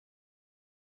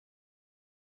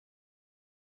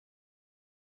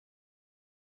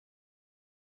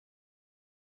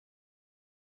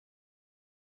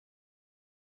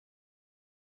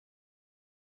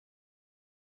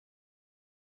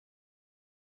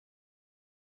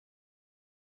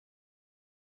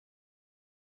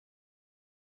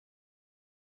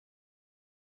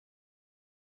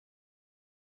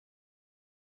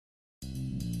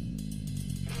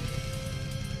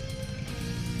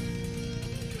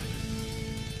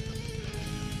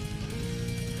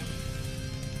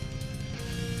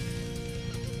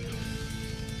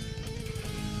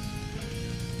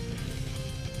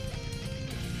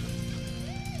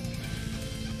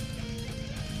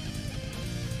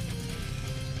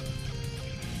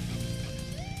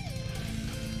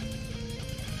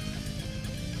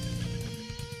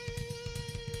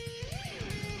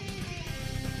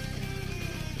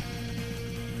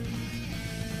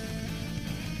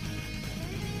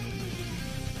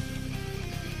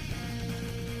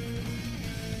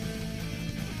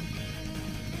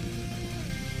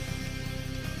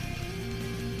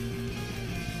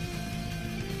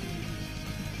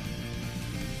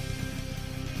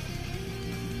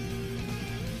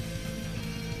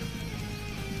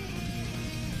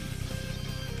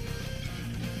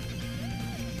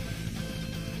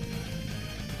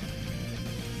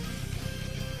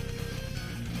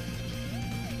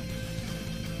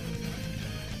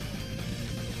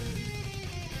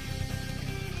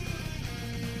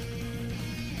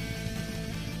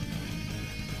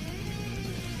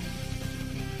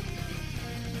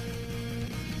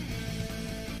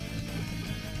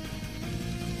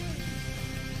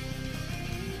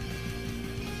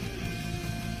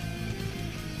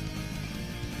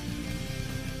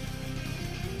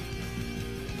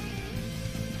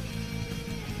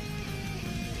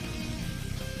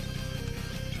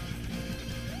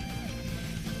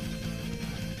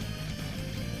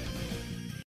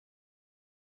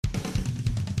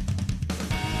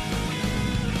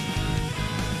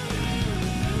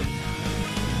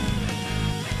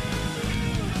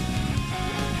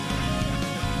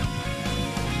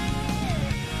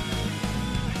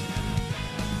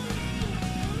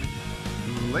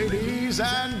Ladies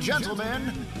and gentlemen,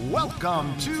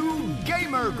 welcome to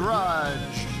Gamer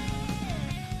Grudge.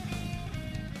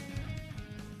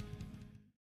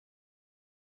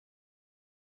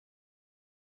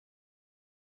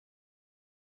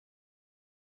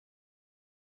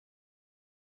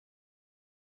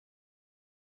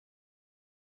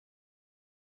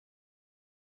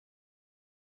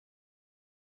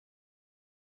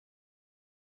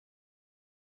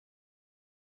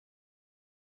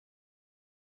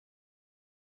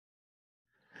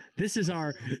 This is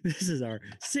our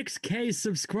 6K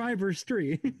subscriber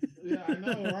stream. Yeah, I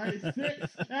know, right?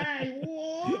 6K.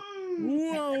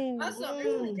 Whoa! Also, it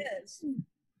really is.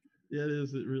 Yeah, it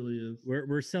is. It really is.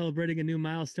 We're celebrating a new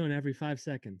milestone every 5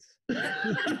 seconds.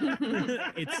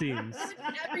 It seems.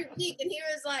 Every week, and he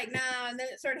was like, "Nah," and then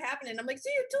it started happening. I'm like, "See,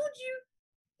 I told you."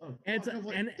 Oh, And it's, I was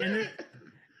like,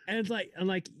 and it's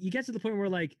like you get to the point where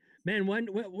like, man,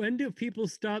 when do people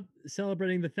stop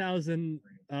celebrating the 1,000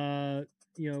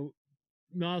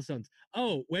 milestones?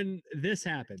 Oh, when this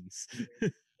happens. all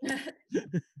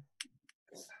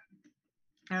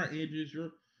right, Andrew, it's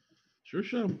your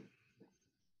show.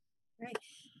 Right.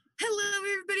 Hello,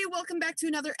 everybody. Welcome back to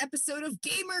another episode of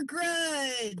Gamer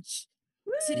Grudge.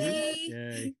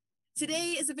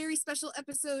 Today is a very special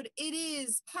episode. It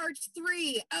is part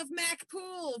 3 of Mac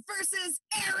Pool versus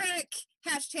Eric.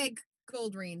 Hashtag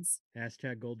gold rings.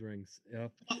 Hashtag gold rings.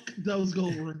 Yep. Fuck those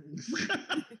gold rings.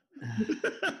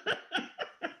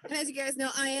 And as you guys know,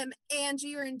 I am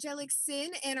Angie or Angelic Sin,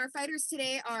 and our fighters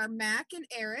today are Mac and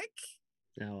Eric.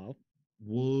 Hello.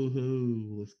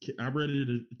 Woohoo! I'm ready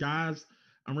to, guys.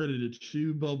 I'm ready to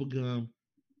chew bubblegum.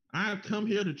 I've come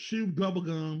here to chew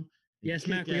bubblegum. Yes,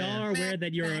 Mac, we all are aware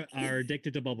that you are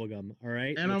addicted to bubblegum, all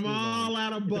right? And I'm all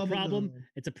out of bubblegum.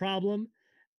 It's a problem.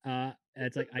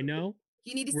 It's like, I know.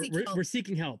 You need to seek help. We're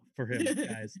seeking help for him,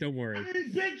 guys. Don't worry. I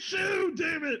need Big Chew,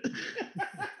 damn it!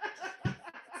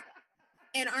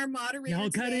 And our moderator Y'all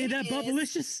got any of that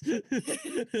bubblicious?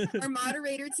 Our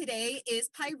moderator today is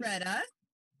Pyretta.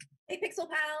 Hey, Pixel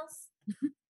Pals.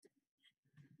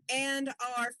 And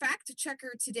our fact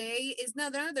checker today is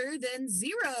none other than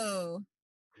Zero.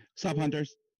 Sup,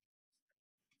 hunters?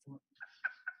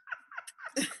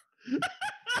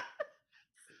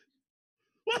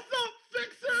 What's up,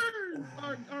 Fixers?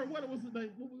 Or what was the name?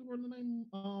 What were the name?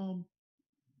 What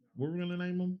were we gonna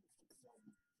name them?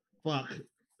 Fuck.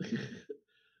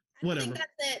 Whatever. I think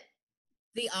that's it.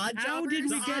 The Odd How Jobbers? did we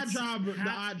The get odd job, the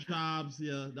odd jobs,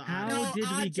 yeah. The How odd No, did we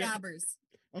Odd get- Jobbers.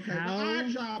 Okay, How? the odd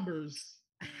jobbers.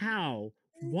 How?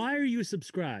 Why are you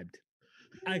subscribed?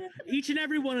 Each and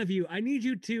every one of you, I need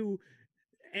you to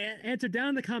answer down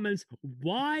in the comments.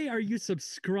 Why are you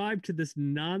subscribed to this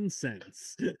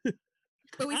nonsense?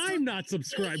 But we still- I'm not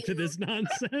subscribed to this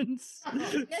nonsense.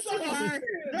 Yes, you are.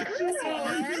 Yes, you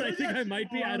are. I think I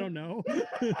might be. I don't know.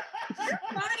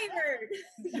 Fired.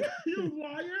 You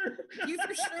liar. You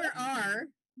for sure are.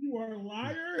 You are a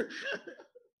liar.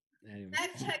 Anyway.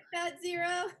 Fact check that,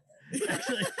 Zero.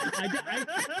 Actually,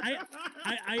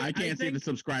 I can't see the think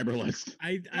subscriber list.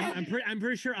 I'm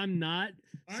pretty sure I'm not,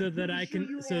 so I'm that pretty I sure can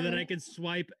you so that are. I can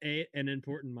swipe an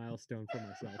important milestone for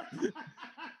myself.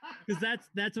 Because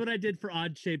that's what I did for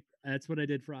odd shape. That's what I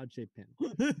did for odd shape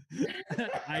panel.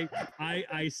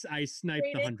 I sniped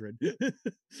the 100.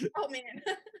 Oh man.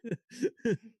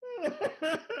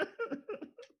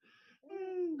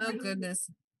 Oh, goodness.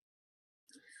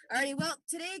 Alrighty, well,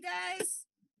 today, guys,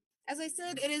 as I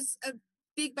said, it is a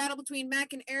big battle between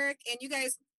Mac and Eric, and you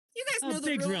guys know the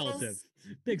Big's rules. relative.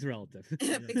 Big's relative.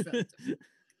 Big's relative.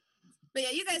 But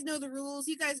yeah, you guys know the rules.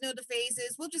 You guys know the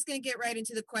phases. We're just going to get right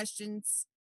into the questions.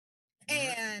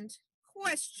 And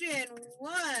question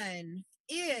 1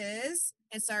 is,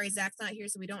 and sorry, Zach's not here,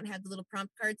 so we don't have the little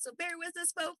prompt card, so bear with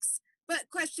us, folks. But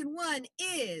question 1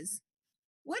 is,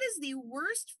 what is the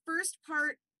worst first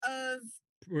part of...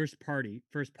 First party.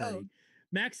 Oh.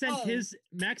 Max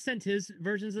sent his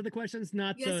versions of the questions,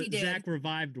 not Yes, the he did. Zach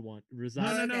revived one. No,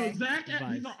 Okay. Zach.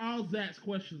 Advice. These are all Zach's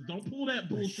questions. Don't pull that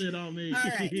bullshit on me. All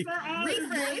right. These are all his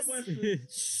Rephrase.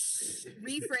 questions.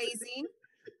 Rephrasing.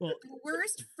 Well, The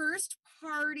worst first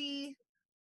party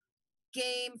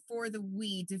game for the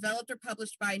Wii, developed or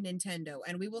published by Nintendo.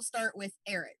 And we will start with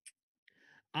Eric.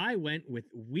 I went with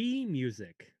Wii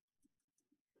Music.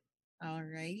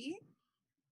 Alrighty.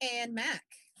 And Mac.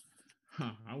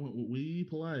 Huh, I went with We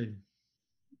Play.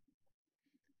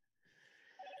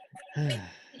 Did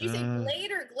you say Uh,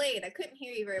 Blade or Glade? I couldn't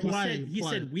hear you very He well. Play.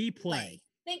 said we play.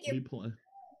 Thank We you. Play.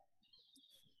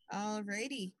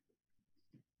 Alrighty.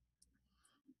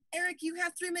 Eric, you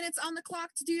have 3 minutes on the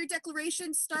clock to do your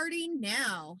declaration starting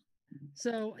now.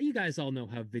 So, you guys all know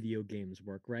how video games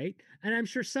work, right? And I'm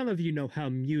sure some of you know how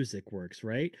music works,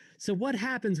 right? So, what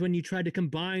happens when you try to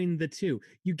combine the two?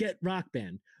 You get Rock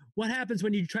Band. What happens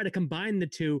when you try to combine the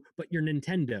two, but you're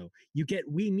Nintendo? You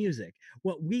get Wii Music.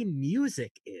 What Wii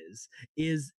Music is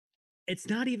it's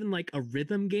not even like a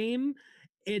rhythm game.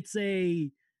 It's a,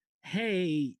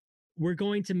 hey, we're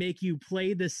going to make you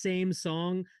play the same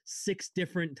song 6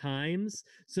 different times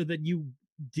so that you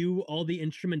do all the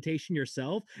instrumentation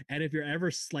yourself, and if you're ever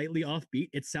slightly offbeat,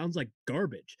 it sounds like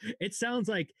garbage. It sounds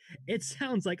like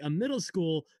a middle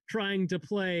school trying to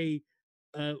play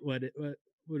what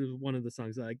is one of the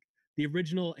songs, like the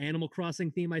original Animal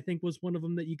Crossing theme, I think, was one of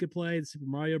them that you could play, the Super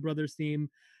Mario Brothers theme.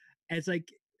 It's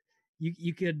like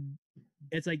you could,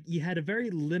 it's like you had a very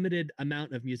limited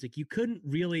amount of music. You couldn't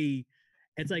really,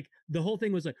 it's like the whole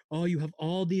thing was like, oh, you have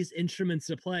all these instruments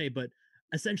to play, but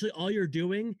essentially all you're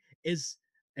doing is,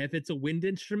 if it's a wind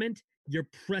instrument, you're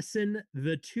pressing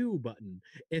the 2 button.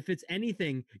 If it's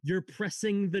anything, you're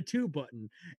pressing the 2 button.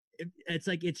 It's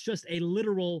like it's just a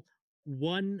literal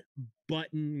 1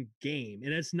 button game,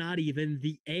 and it's not even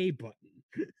the A button.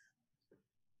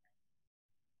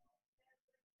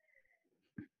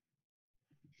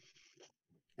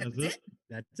 That's it.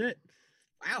 That's it.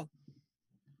 Wow.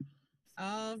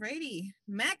 Alrighty.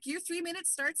 Mac, your 3 minutes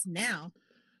starts now.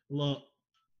 Look,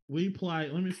 we play.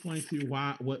 Let me explain to you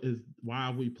why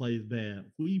we play is bad.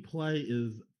 We play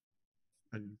is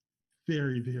a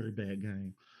very, very bad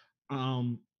game.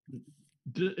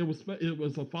 It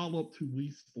was a follow up to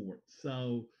Wii Sports.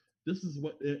 So this is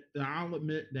what I'll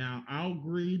admit now. I'll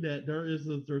agree that there's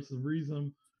a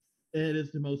reason it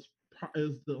is the most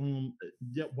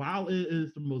while it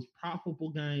is the most profitable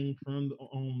game from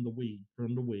the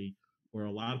Wii, where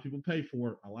a lot of people pay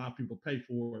for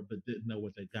it, but didn't know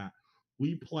what they got.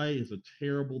 We Play is a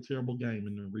terrible, terrible game,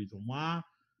 and the reason why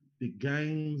the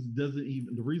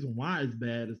reason why it's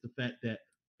bad is the fact that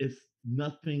it's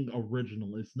nothing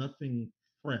original, it's nothing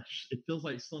fresh. It feels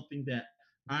like something that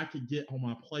I could get on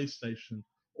my PlayStation,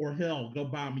 or hell, go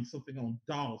buy me something on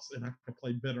DOS and I could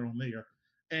play better on there.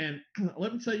 And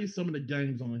let me tell you some of the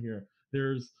games on here.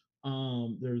 There's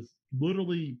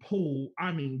literally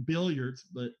billiards,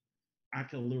 but I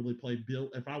can literally play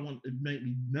if I want. It make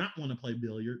me not want to play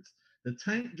billiards. The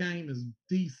tank game is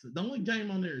decent. The only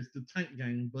game on there is the tank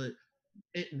game, but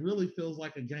it really feels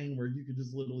like a game where you could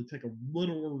just literally take a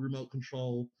literal remote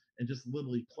control and just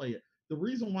literally play it. The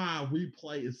reason why We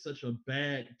Play is such a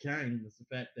bad game is the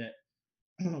fact that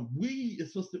Wii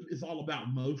is all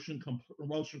about motion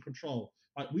control.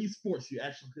 Like Wii Sports, you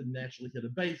actually couldn't actually hit a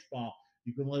baseball.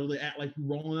 You can literally act like you're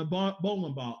rolling a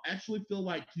bowling ball. Actually feel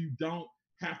like you don't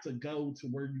have to go to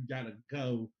where you gotta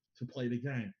go to play the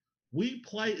game. We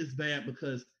Play is bad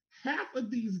because half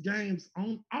of these games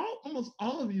almost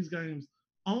all of these games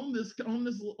on this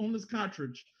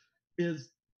cartridge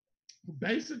is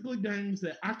basically games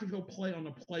that I could go play on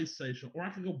a PlayStation, or I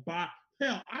could go buy.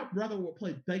 Hell, I'd rather would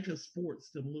play Deka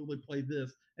Sports than literally play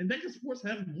this. And Deka Sports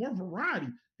has more variety.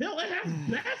 Hell, it has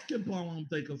basketball on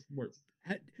Deka Sports.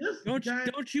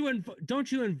 Don't you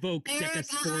invoke Eric, Deka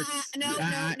Sports?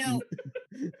 No.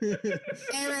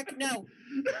 Eric, no.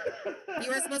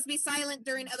 You are supposed to be silent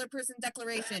during other person's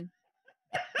declaration.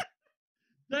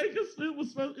 I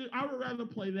would rather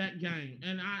play that game.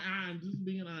 And I'm just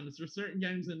being honest. There's certain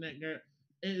games in that game.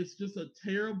 It's just a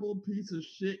terrible piece of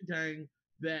shit game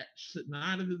that should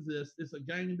not have existed. It's a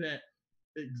game that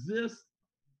exists.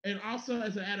 And also,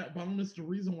 as an added bonus, the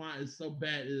reason why it's so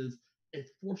bad is it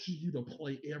forces you to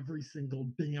play every single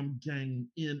damn game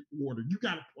in order. You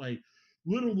got to play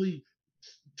literally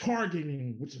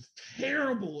targeting, which is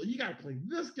terrible. You got to play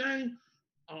this game.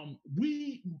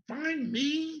 Find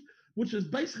Me, which is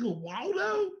basically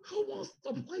Waldo. Who wants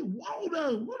to play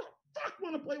Waldo? Who the fuck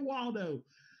want to play Waldo?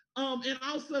 And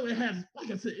also it has, like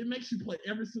I said, it makes you play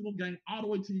every single game all the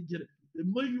way till you get it. It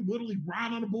makes you literally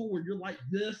ride on the board where you're like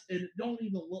this, and it don't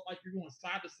even look like you're going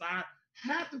side to side.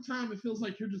 Half the time it feels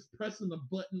like you're just pressing the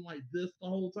button like this the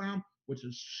whole time, which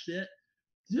is shit.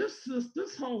 This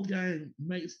whole game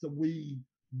makes the Wii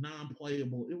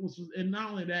non-playable. It was just, and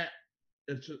not only that,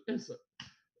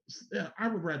 I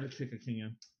would rather kick a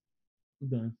can. I'm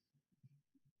done.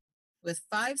 With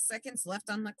 5 seconds left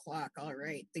on the clock. All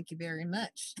right. Thank you very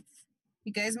much.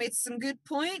 You guys made some good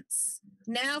points.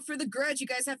 Now for the grudge. You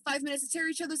guys have 5 minutes to tear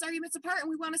each other's arguments apart, and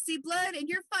we want to see blood, and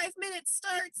your 5 minutes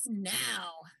starts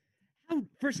now.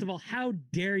 First of all, how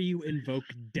dare you invoke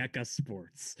Deka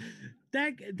Sports?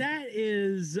 That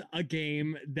is a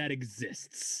game that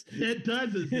exists. It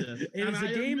does exist. It is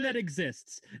a game that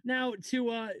exists. Now,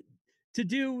 to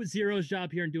do Zero's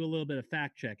job here and do a little bit of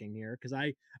fact checking here, because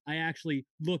I actually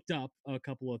looked up a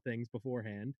couple of things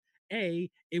beforehand.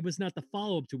 It was not the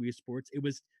follow up to Wii Sports. It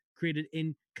was created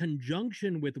in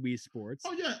conjunction with Wii Sports.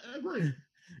 Oh yeah, I agree.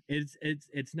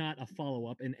 It's not a follow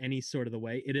up in any sort of the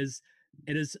way. It is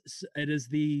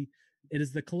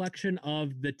the collection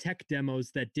of the tech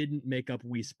demos that didn't make up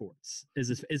Wii Sports.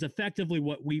 Is effectively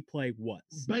what Wii Play was.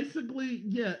 Basically,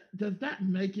 yeah. Does that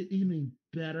make it any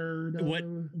better?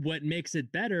 Though? What makes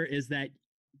it better is that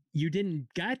you didn't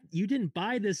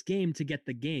buy this game to get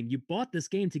the game. You bought this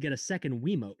game to get a second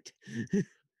Wiimote.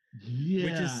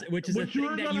 Yeah, which is a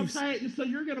thing that you pay. So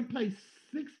you're gonna pay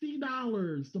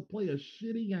 $60 to play a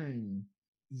shitty game.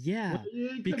 Yeah,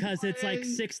 because it's like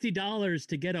 $60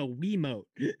 to get a Wiimote.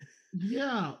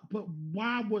 Yeah, but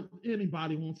why would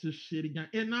anybody want this shitty game?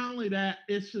 And not only that,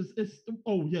 it's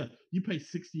oh yeah, you pay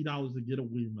 $60 to get a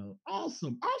Wiimote.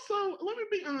 Awesome. Also, let me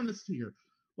be honest here.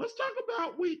 Let's talk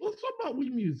about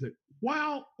Wii Music.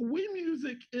 While Wii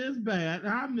Music is bad,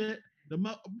 I admit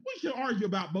we can argue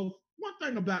about both. One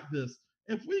thing about this,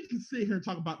 if we can sit here and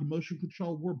talk about the motion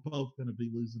control, we're both going to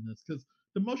be losing this because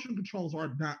the motion controls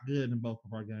are not good in both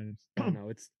of our games. Oh no,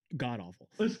 it's god awful.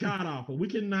 It's god awful. We're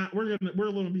going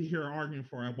to be here arguing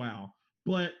for a while.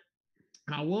 But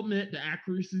I will admit the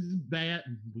accuracy is bad.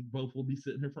 We both will be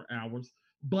sitting here for hours.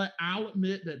 But I'll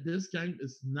admit that this game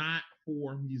is not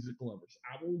for music lovers.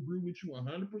 I will agree with you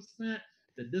 100%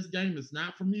 that this game is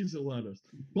not for music lovers.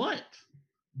 But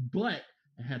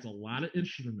it has a lot of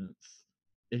instruments.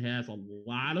 It has a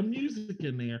lot of music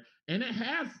in there. And it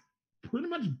has pretty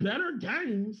much better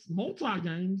games,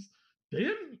 multi-games,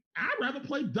 then I'd rather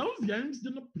play those games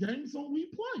than the games on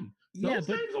Wii Play. Those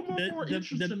games are more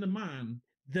interesting than mine.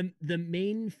 The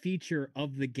main feature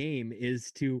of the game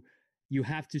is you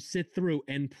have to sit through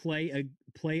and play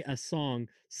a song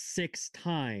 6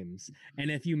 times.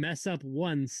 And if you mess up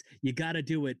once, you got to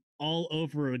do it all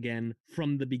over again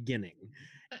from the beginning.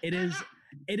 It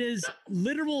is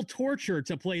literal torture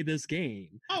to play this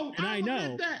game. Oh, and I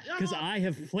know because I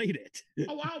have played it.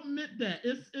 I'll admit that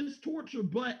it's torture,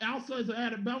 but also as an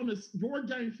added bonus, your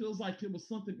game feels like it was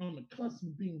something on the cusp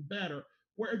of being better.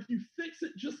 Where if you fix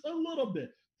it just a little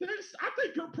bit, I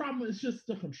think your problem is just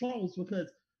the controls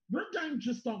because your games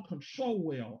just don't control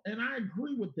well, and I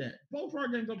agree with that. Both our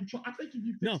games don't control. I think if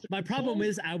you fix my problem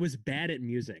is I was bad at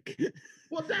music.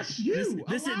 Well, that's you.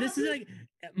 This is like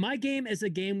my game is a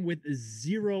game with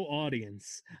 0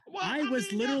 audience. Well, I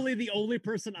was literally the only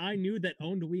person I knew that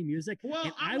owned Wii Music,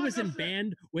 and I was in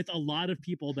band with a lot of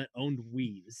people that owned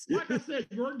Wiis. Like I said,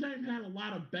 your game had a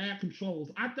lot of bad controls.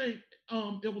 I think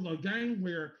it was a game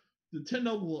where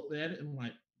Nintendo looked at it and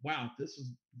like, wow, this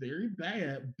is very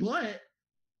bad, but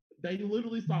they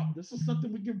literally thought this is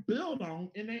something we can build on,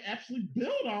 and they actually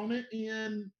build on it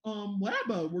in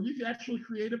Labo, where you can actually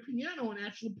create a piano and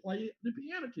actually play the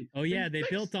piano key. Oh yeah, they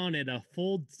built on it a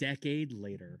full decade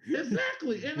later.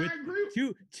 Exactly, and I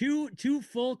agree. Two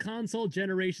full console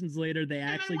generations later, they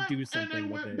actually do something and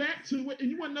they with went it. Back to it, and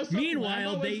you want to know something?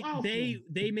 Meanwhile,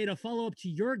 they made a follow up to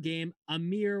your game a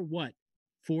mere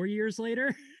 4 years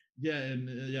later. Yeah,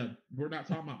 and we're not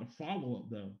talking about the follow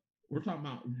up though. We're talking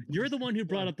about... You're the one who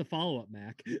brought up the follow-up,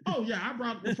 Mac. Oh, yeah, I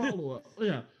brought up the follow-up.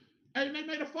 Yeah. And they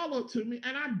made a follow-up to me,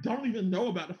 and I don't even know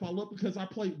about the follow-up because I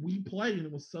played Wii Play, and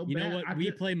it was so bad. You know what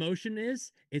Wii Play Motion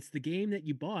is? It's the game that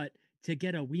you bought to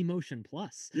get a Wii Motion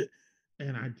Plus.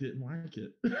 And I didn't like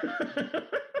it.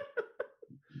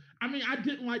 I mean, I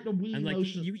didn't like the Wii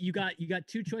Motion. You got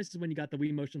 2 choices when you got the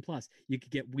Wii Motion Plus. You could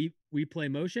get Wii Play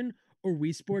Motion or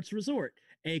Wii Sports Resort,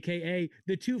 aka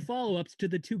the 2 follow-ups to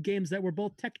the 2 games that were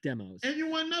both tech demos. And you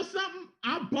want to know something?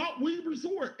 I bought Wii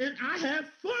Resort, and I had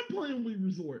fun playing Wii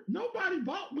Resort. Nobody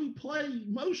bought Wii Play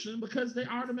Motion because they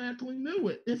automatically knew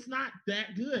it. It's not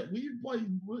that good. Wii Play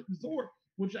Resort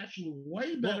was actually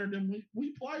way better than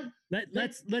Wii Play.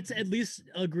 Let's at least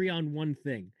agree on one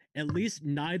thing. At least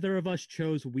neither of us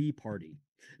chose Wii Party.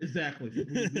 Exactly.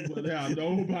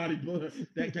 Nobody, but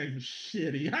that game was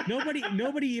shitty.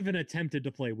 nobody even attempted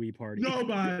to play Wii Party.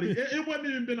 Nobody. It wasn't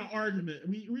even been an argument.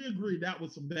 We agreed that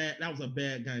was a bad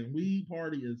game. Wii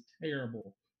Party is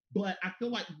terrible. But I feel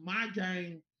like my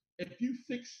game, if you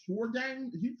fix your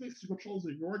game, if you fix the controls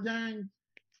of your game,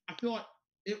 I feel like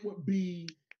it would be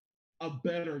a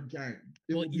better game.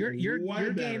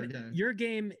 Your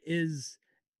game is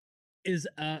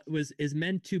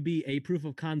meant to be a proof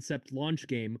of concept launch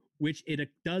game, which it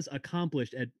does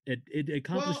accomplish. It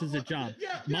accomplishes its job.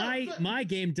 My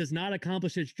game does not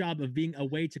accomplish its job of being a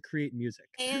way to create music.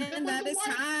 And that is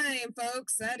time,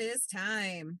 folks. That is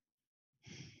time.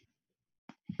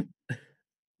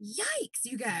 Yikes,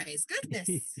 you guys. Goodness.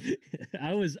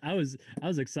 I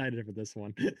was excited for this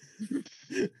one.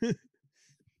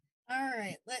 All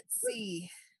right, let's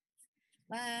see.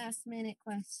 Last minute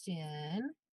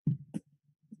question.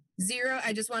 Zero,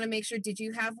 I just want to make sure, did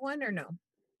you have one or no?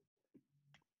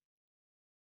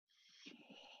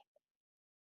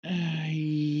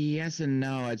 Yes and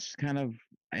no. It's kind of,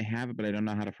 I have it, but I don't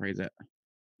know how to phrase it.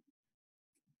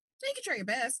 You can try your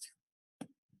best.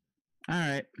 All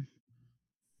right.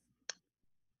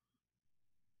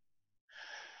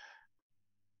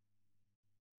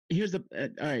 Here's the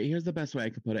all right. Here's the best way I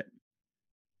could put it.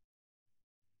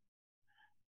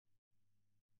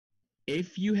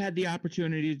 If you had the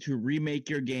opportunity to remake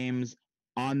your games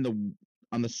on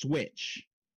the Switch,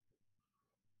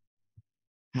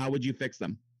 how would you fix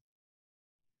them?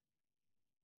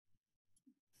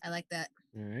 I like that.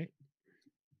 All right.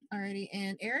 Alrighty,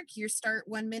 and Eric, your start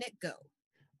 1 minute, go.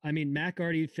 I mean, Mac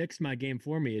already fixed my game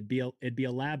for me. It'd be a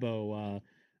Labo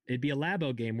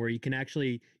game where you can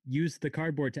actually use the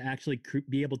cardboard to actually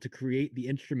be able to create the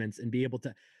instruments and be able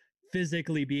to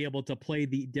physically be able to play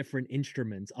the different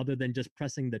instruments other than just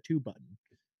pressing the 2 button.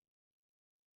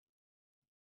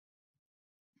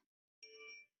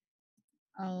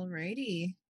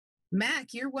 Alrighty.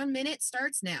 Mac, your 1 minute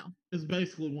starts now. It's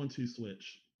basically 1-2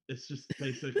 switch. It's just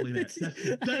basically that.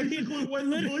 That's I mean, basically what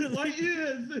literally. what it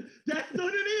is. That's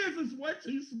what it is. It's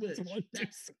 1-2 switch.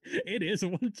 It is a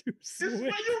 1-2 switch. It's you're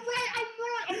right. I'm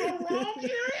right. Am I wrong,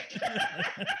 Eric?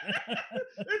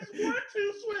 It's 1-2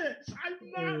 switch. I'm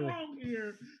not wrong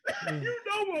here. You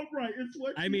know I'm right. It's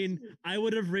 1-2 I mean, switch. I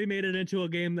would have remade it into a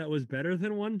game that was better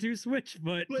than 1-2 switch,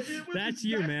 but that's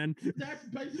you, man. That's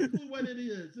basically what it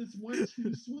is. It's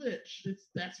 1-2 switch.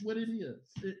 That's what it is.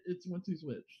 It's 1-2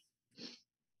 switch.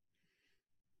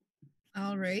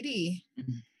 Alrighty.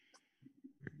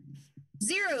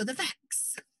 Zero, the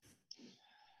facts.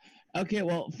 Okay,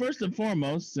 well, first and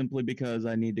foremost, simply because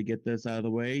I need to get this out of the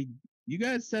way, you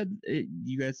guys said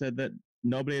that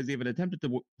nobody has even attempted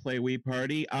to play Wii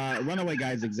Party. Runaway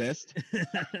Guys exist.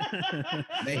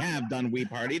 They have done Wii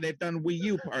Party. They've done Wii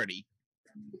U Party.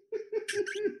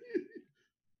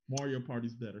 Mario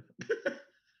Party's better.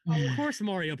 Of course,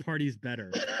 Mario Party's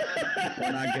better.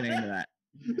 We're not getting into that.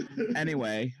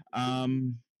 Anyway,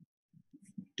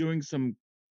 doing some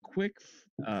quick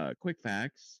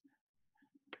facts.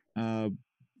 Wii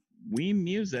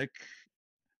Music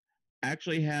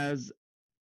actually has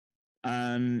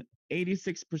an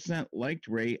 86% liked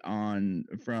rate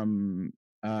from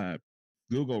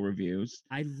Google reviews.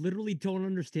 I literally don't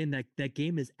understand that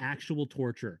game is actual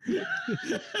torture.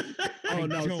 Oh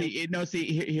no!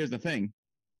 Here's the thing.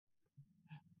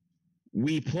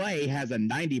 We Play has a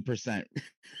 90%.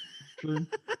 True.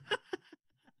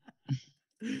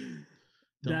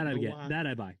 That I get. That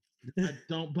I buy. I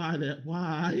don't buy that.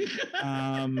 Why?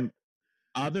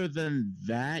 Other than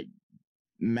that,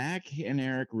 Mac and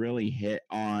Eric really hit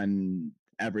on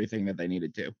everything that they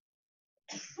needed to.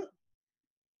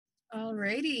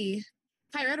 Alrighty.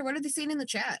 Pyretta, what are they saying in the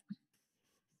chat?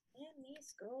 Let me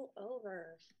scroll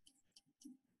over.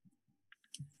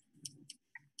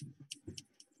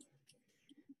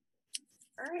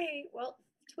 All right. Well,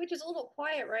 Twitch is a little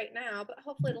quiet right now, but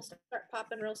hopefully it'll start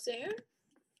popping real soon.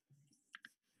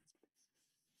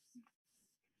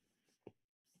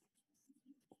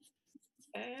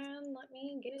 And let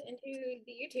me get it into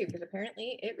the YouTube because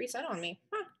apparently it reset on me.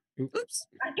 Huh. Oops.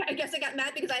 I guess I got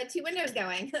mad because I had 2 windows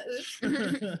going. Oops. Well,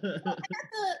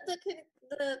 I got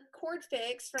the cord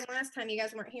fix from last time. You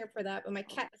guys weren't here for that, but my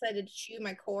cat decided to chew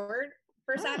my cord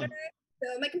for Saturday.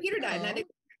 So my computer died and I had to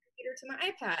connect the computer to my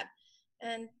iPad.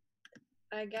 And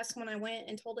I guess when I went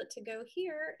and told it to go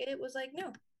here, it was like,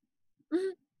 no.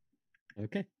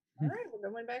 Okay. All right, we're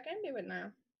going back into it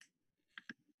now.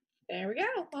 There we go.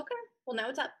 Okay. Well, now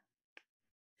it's up.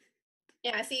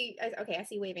 Yeah, I see. Okay, I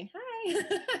see waving.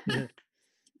 Hi.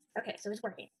 Okay, so it's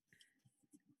working.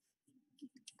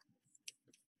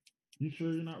 You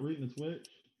sure you're not reading the Twitch?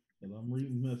 Because I'm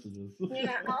reading messages.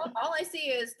 Yeah, all I see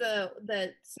is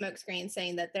the smoke screen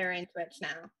saying that they're in Twitch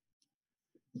now.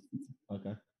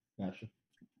 Okay, gotcha.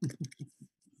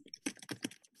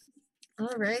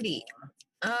 Alrighty.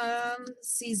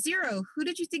 See, Zero, who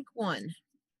did you think won?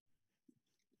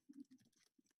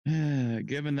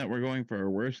 Given that we're going for a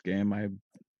worst game,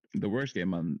 the worst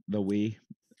game on the Wii,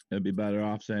 it'd be better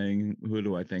off saying who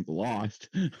do I think lost.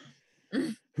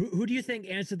 Who do you think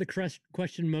answered the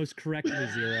question most correctly,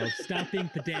 Zero? Stop being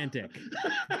pedantic.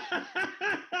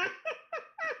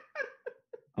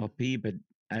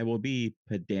 I will be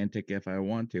pedantic if I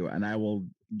want to, and I will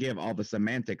give all the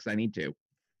semantics I need to.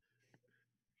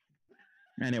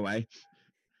 Anyway,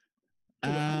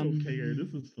 I don't care.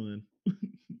 This is fun.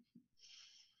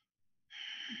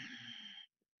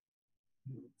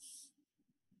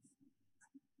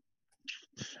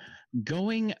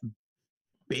 Going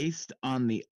based on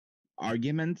the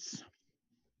arguments,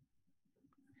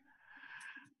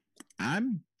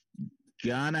 I'm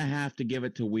gonna have to give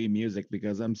it to Wii Music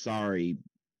because I'm sorry,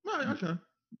 Right, okay.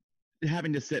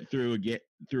 having to sit through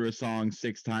a song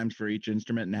 6 times for each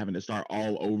instrument and having to start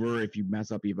all over if you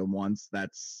mess up even once,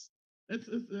 that's It's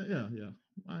yeah.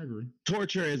 I agree.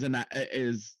 torture.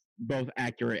 Is both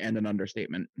accurate and an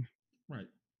understatement. Right.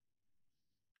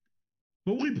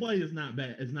 But We Play is not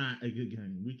bad. It's not a good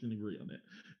game. We can agree on that.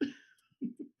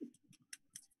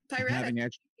 Tyretta, Having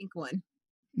pink one.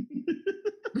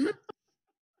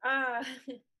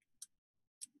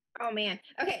 Oh man.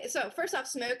 Okay, so first off,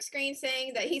 Smokescreen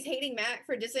saying that he's hating Mac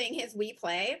for dissing his Wii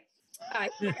Play.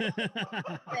 There,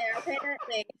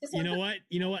 apparently. You know what?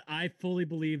 You know what? I fully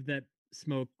believe that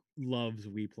Smoke loves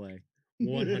Wii Play.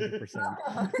 100%.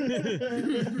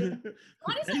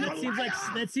 Honestly,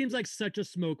 that seems like such a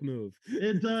Smoke move.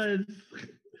 It does.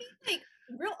 like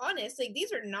real honest, like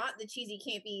these are not the cheesy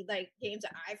campy like games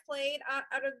that I've played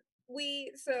out of Wii.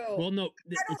 So Well, no,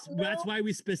 that's know why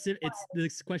we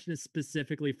this question is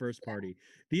specifically first party.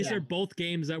 These Yeah. are both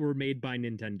games that were made by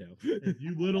Nintendo. If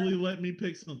you literally let me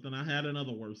pick something, I had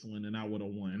another worse one and I would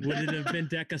have won. Would it have been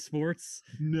Deca Sports?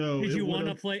 No. Did it you want to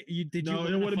would've- play? Did No, you it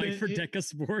want to would've fight for been- Deca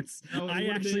Sports? No, it I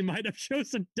would've actually been- might have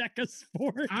chosen Deca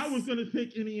Sports. I was gonna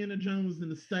pick Indiana Jones and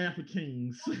the Staff of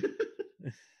Kings.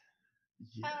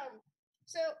 Yeah.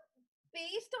 So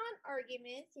based on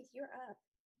arguments, if you're up,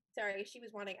 sorry, she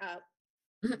was wanting up.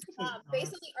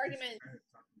 Based on the argument,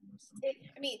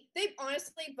 I mean, they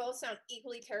honestly both sound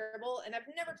equally terrible, and I've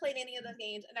never played any of those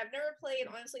games, and I've never played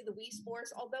honestly the Wii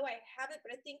Sports, although I have it,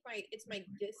 but I think my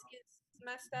disc is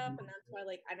messed up, and that's why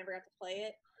like I never got to play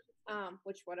it.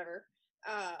 Which whatever.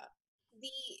 I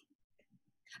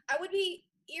would be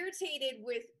irritated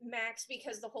with Max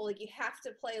because the whole like you have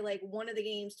to play like one of the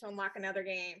games to unlock another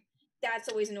game. That's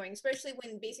always annoying, especially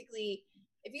when basically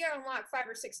if you gotta unlock 5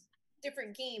 or 6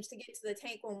 different games to get to the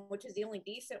tank one, which is the only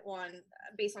decent one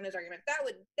based on his argument, that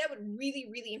would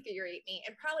really infuriate me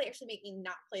and probably actually make me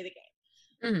not play the game.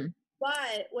 Mm-hmm.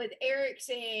 But with Eric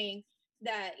saying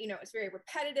that it's very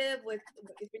repetitive with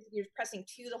basically you're pressing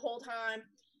 2 the whole time,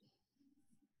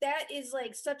 that is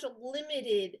like such a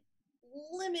limited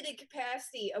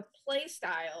capacity of play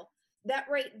style. That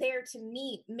right there to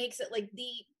me makes it like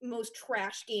the most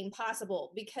trash game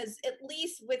possible, because at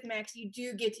least with Max you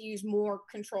do get to use more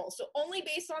control. So only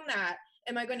based on that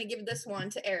am I going to give this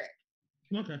one to Eric.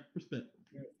 Okay, respect.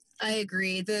 I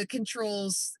agree. The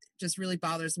controls just really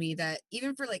bothers me that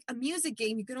even for like a music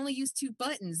game, you can only use 2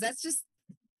 buttons. That's just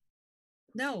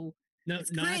no. No,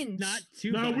 It's not cringe.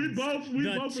 two. No, we buttons.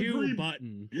 both the 2 agreed.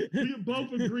 button. We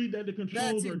both agreed that the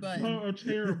controls two button. are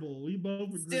terrible. We both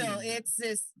agreed. Still, it's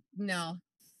just no.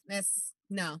 That's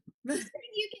no. You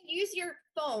can use your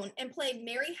phone and play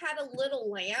Mary Had a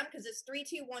Little Lamb, because it's 3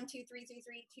 2 1 2 3 2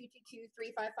 3 2 2 2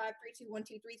 3 5 5 3 2 1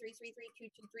 2 3 3 3 3 2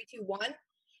 2 3 2 1.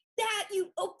 That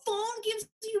a phone gives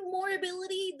you more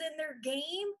ability than their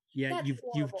game. Yeah, That's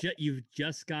you've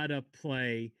just gotta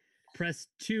press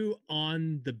 2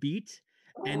 on the beat,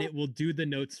 and it will do the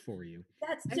notes for you.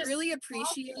 That's I just really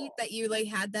appreciate awful. that you like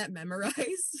had that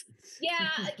memorized. Yeah,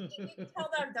 you can tell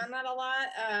that I've done that a lot.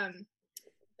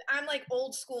 I'm like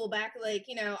old school back, like,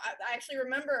 I actually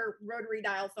remember rotary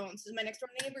dial phones because my next door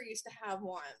neighbor used to have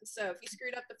one. So if you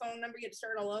screwed up the phone number, you had to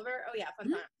start all over. Oh yeah,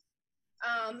 fun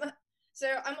time. So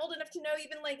I'm old enough to know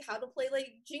even like how to play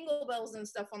like Jingle Bells and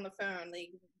stuff on the phone. Like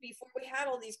before we had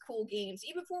all these cool games,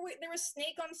 even before there was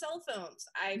Snake on cell phones.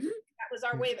 That was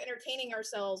our way of entertaining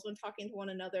ourselves when talking to one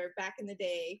another back in the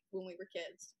day when we were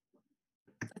kids.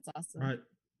 That's awesome. All right.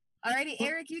 Alrighty,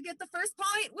 Eric, you get the first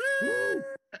point. Woo!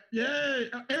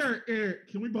 Yay! Eric,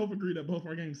 can we both agree that both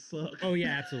our games suck? Oh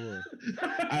yeah, absolutely.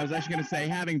 I was actually going to say,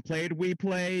 having played Wii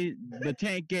Play, the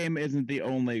tank game isn't the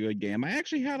only good game. I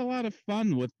actually had a lot of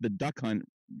fun with the Duck Hunt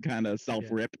kind of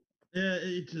self-rip. Yeah,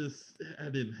 I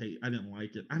didn't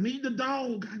like it. I need the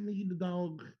dog.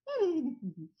 Ooh.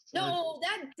 No,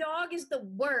 that dog is the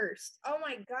worst. Oh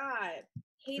my god.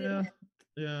 Hated him.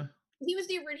 Yeah. He was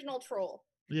the original troll.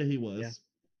 Yeah, he was.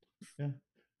 Yeah.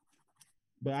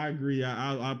 But I agree.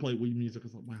 I played Wii Music. I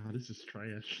was like, wow, this is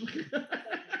trash.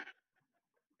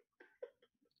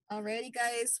 Alrighty,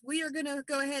 guys, we are gonna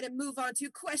go ahead and move on to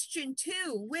question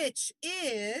 2, which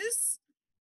is,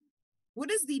 what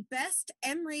is the best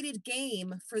M-rated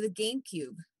game for the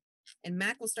GameCube? And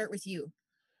Mac, we'll start with you.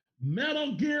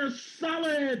 Metal Gear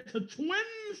Solid to Twin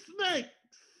Snakes.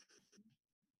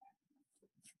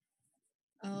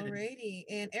 Alrighty.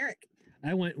 And Eric.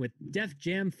 I went with Def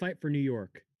Jam Fight for New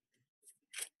York.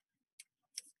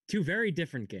 Two very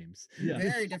different games. Yeah.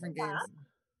 Very different games.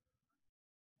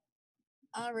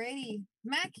 Alrighty.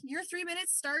 Mac, your 3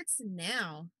 minutes starts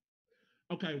now.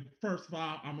 Okay, first of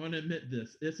all, I'm going to admit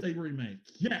this. It's a remake.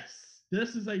 Yes,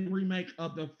 this is a remake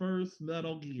of the first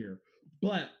Metal Gear.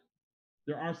 But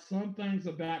there are some things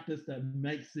about this that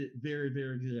makes it very,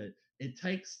 very good. It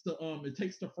takes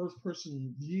the first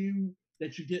person view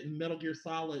that you get in Metal Gear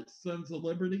Solid Sons of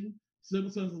Liberty.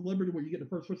 Sons of Liberty, where you get the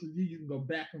first person view, you can go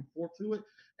back and forth to it.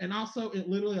 And also it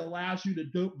literally allows you to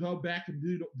go back and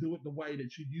do it the way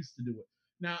that you used to do it.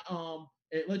 Now,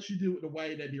 it lets you do it the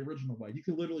way that the original way. You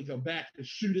can literally go back and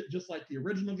shoot it just like the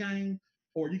original game,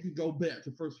 or you can go back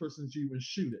to first person view and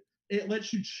shoot it. It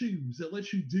lets you choose. It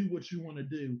lets you do what you want to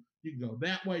do. You can go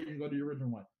that way, you can go the original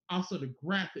way. Also, the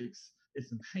graphics,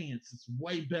 it's enhanced. It's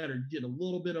way better. You get a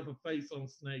little bit of a face on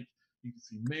Snake. You can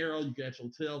see Meryl. You can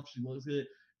actually tell if she looks good.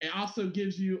 It also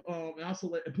gives you,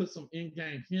 it puts some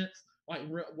in-game hints, like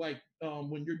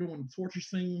when you're doing the torture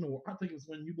scene, or I think it's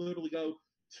when you literally go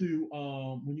to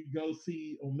when you go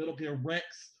see on Metal Gear Rex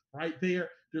right there.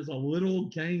 There's a little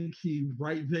GameCube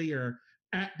right there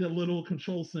at the little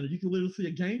control center. You can literally see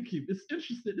a GameCube. It's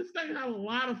interesting. This game has a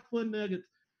lot of fun nuggets,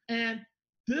 and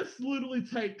this literally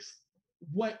takes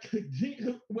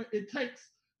it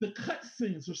takes. The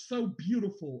cutscenes are so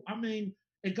beautiful. I mean,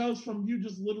 it goes from you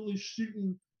just literally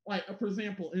shooting, like for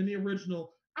example, in the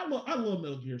original, I love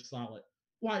Metal Gear Solid.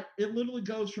 Like it literally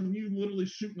goes from you literally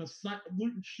shooting a Stinger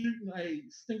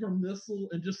missile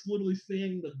and just literally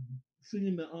seeing the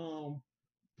little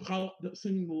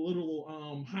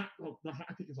I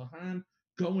think it's a Hind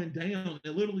going down.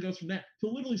 It literally goes from that to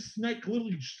literally Snake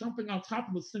literally jumping on top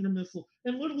of a Stinger missile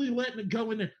and literally letting it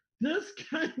go in there. This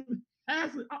game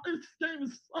this game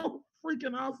is so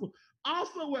freaking awesome.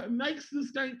 Also, what makes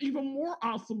this game even more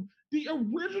awesome, the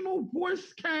original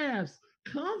voice cast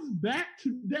comes back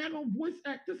to daggone voice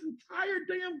act this entire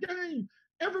damn game.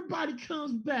 Everybody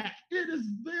comes back. It is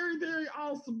very, very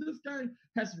awesome. This game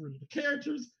has original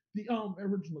characters, the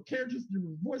original characters,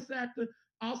 the voice actor.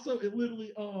 Also, it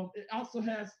literally it also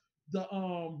has the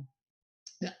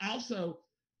it also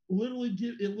literally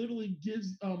gives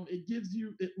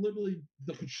you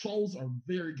the controls are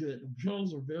very good. The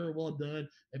controls are very well done.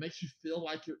 It makes you feel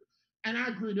like you're. And I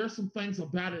agree, there's some things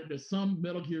about it that some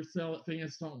Metal Gear Solid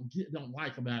fans don't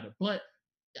like about it. But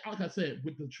like I said,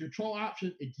 with the control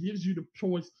option, it gives you the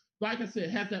choice. Like I said, it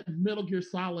has that Metal Gear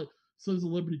Solid Sons of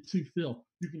Liberty 2 feel.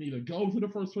 You can either go to the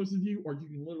first person view, or you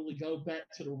can literally go back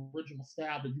to the original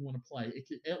style that you want to play.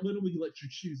 It literally lets you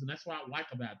choose, and that's what I like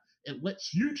about it. It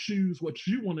lets you choose what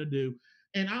you want to do.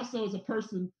 And also, as a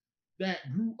person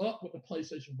that grew up with the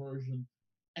PlayStation version,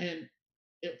 and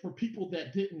for people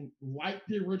that didn't like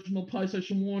the original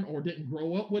PlayStation 1 or didn't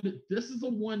grow up with it, this is the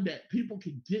one that people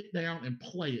can get down and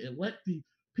play it. It let the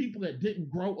people that didn't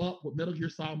grow up with Metal Gear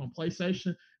Solid on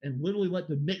PlayStation and literally let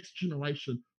the next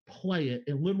generation play it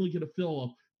and literally get a feel of,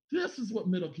 this is what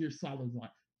Metal Gear Solid is like.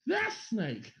 That's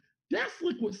Snake. That's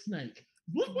Liquid Snake.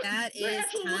 Look what that is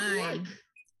time. Like.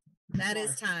 That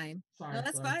is time. Sorry, no,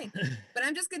 that's fine. But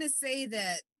I'm just going to say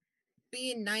that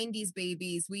being 90s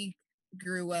babies, we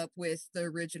grew up with the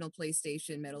original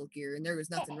PlayStation Metal Gear, and there was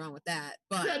nothing wrong with that.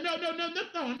 But yeah, no,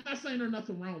 I'm not saying there's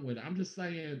nothing wrong with it. I'm just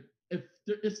saying if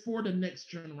it's for the next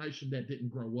generation that didn't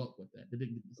grow up with that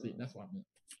didn't get to see it. That's what I meant.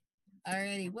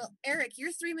 Alrighty, well, Eric,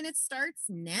 your 3 minutes starts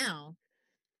now.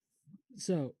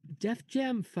 So, Def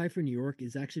Jam Fight for New York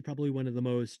is actually probably one of the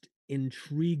most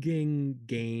intriguing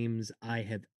games I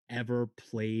have ever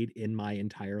played in my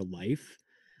entire life.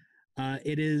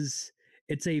 It's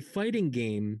a fighting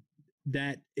game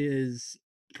that is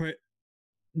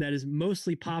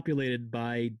mostly populated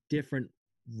by different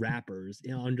rappers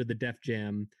under the Def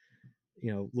Jam,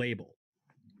 label.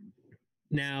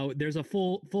 Now, there's a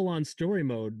full-on story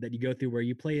mode that you go through where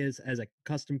you play as a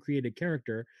custom created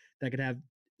character that can have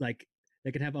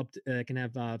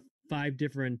 5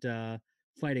 different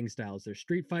fighting styles. There's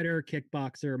Street Fighter,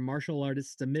 Kickboxer, Martial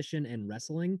Artist, Submission, and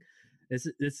Wrestling.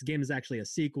 This game is actually a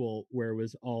sequel where it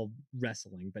was all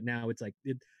wrestling, but now it's like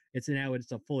it's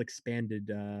a full expanded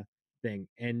thing,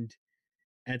 and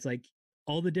it's like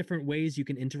all the different ways you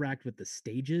can interact with the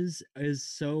stages is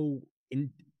so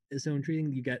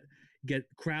intriguing. You get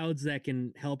crowds that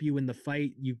can help you in the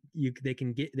fight. They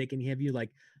can have you like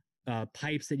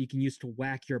pipes that you can use to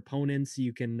whack your opponents.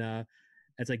 You can and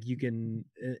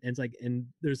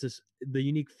there's the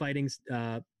unique fighting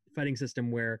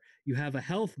system where you have a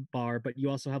health bar, but you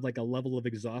also have like a level of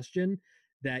exhaustion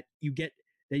that you can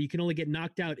only get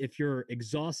knocked out if you're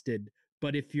exhausted.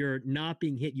 But if you're not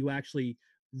being hit, you actually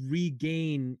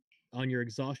regain on your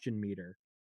exhaustion meter.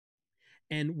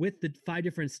 And with the 5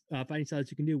 different fighting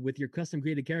styles you can do with your custom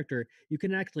created character, you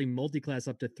can actually multi-class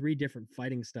up to 3 different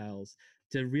fighting styles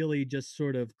to really just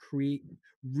sort of create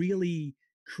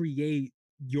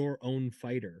your own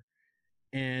fighter.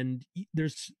 And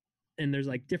there's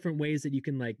like different ways that you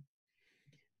can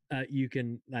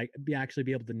actually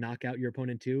be able to knock out your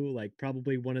opponent too. Like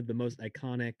probably one of the most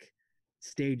iconic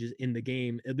stages in the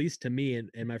game, at least to me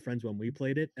and my friends when we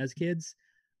played it as kids,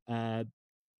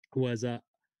 was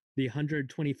the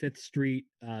 125th Street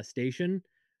station,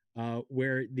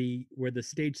 where the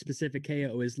stage specific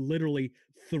KO is literally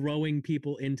throwing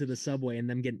people into the subway and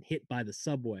them getting hit by the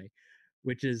subway,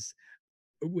 which is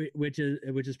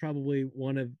probably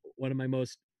one of my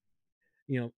most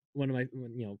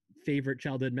favorite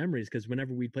childhood memories, because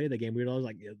whenever we play the game, we'd always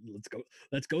like, yeah,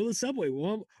 let's go to the subway. We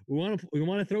want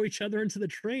to throw each other into the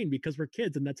train because we're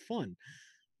kids and that's fun.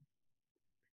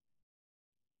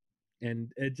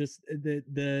 And it just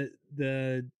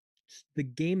the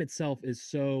game itself is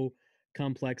so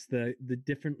complex. The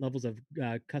different levels of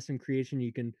custom creation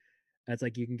you can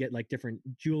get like different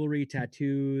jewelry,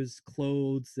 tattoos,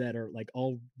 clothes that are like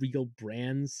all real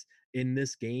brands in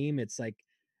this game. It's like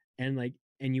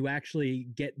and you actually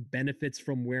get benefits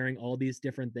from wearing all these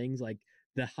different things. Like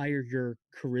the higher your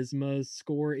charisma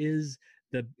score is,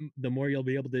 the more you'll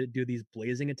be able to do these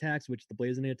blazing attacks, which the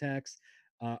blazing attacks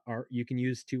are you can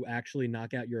use to actually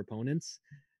knock out your opponents.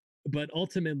 But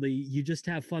ultimately, you just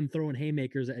have fun throwing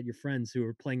haymakers at your friends who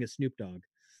are playing as Snoop Dogg.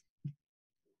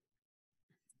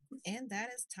 And that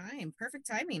is time. Perfect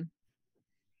timing.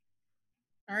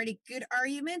 Already good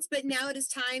arguments, but now it is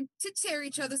time to tear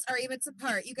each other's arguments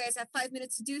apart. You guys have 5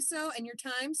 minutes to do so, and your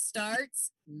time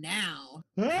starts now.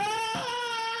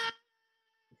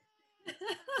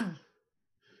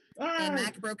 And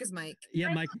Mac broke his mic.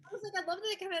 Yeah, Mike. I was like, I love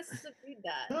that it kind of subdued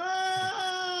that.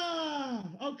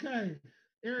 Okay.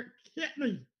 Eric, hit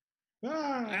me.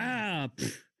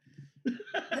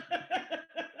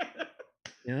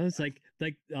 It's like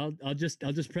I'll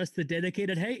just press the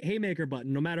dedicated haymaker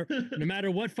button. No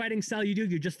matter what fighting style you do,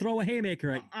 you just throw a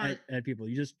haymaker at people.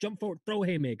 You just jump forward, throw a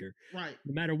haymaker. Right.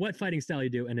 No matter what fighting style you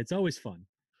do, and it's always fun.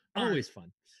 Always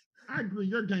fun. I agree.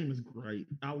 Your game is great.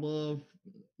 I love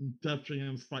Def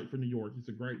Jam's Fight for New York. It's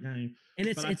a great game. And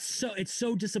it's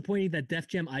so disappointing that Def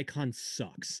Jam Icon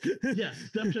sucks. Yes,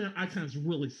 Def Jam Icons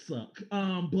really suck.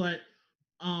 But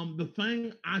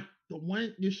the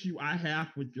one issue I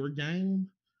have with your game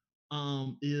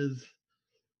is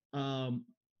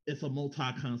it's a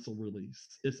multi-console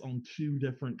release. It's on 2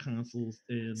 different consoles.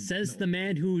 And says the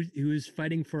man who's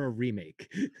fighting for a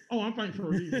remake. Oh, I'm fighting for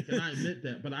a remake, and I admit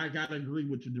that. But I gotta agree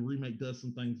with you. The remake does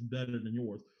some things better than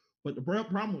yours. But the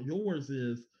problem with yours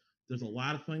is there's a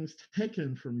lot of things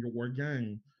taken from your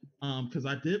game. Because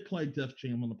I did play Def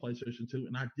Jam on the PlayStation 2,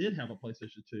 and I did have a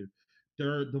PlayStation 2.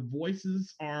 The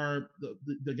voices are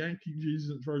the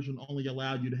GameCube version only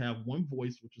allowed you to have one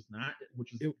voice, which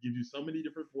gives you so many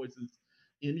different voices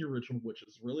in the original, which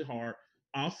is really hard.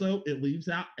 Also, it leaves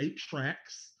out 8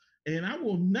 tracks, and I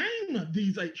will name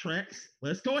these 8 tracks.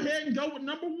 Let's go ahead and go with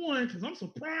number 1, because I'm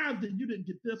surprised that you didn't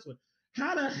get this one.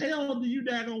 How the hell do you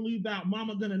daggone leave out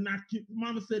Mama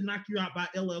Said Knock You Out by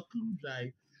LL Cool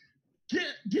J?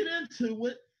 Get into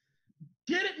it.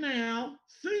 Get it now.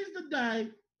 Seize the day.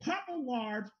 Papa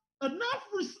Large. Enough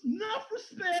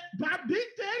respect by Big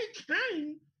Daddy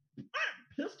Kane.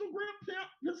 Pistol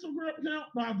Grip Pimp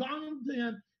by Volume 10.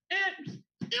 And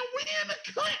we in the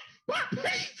cut by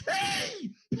PT.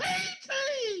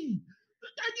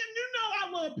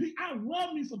 I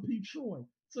love me some Pete Troy.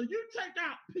 So you take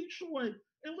out Pete Troy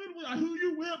and literally like, who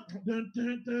you with? Dun,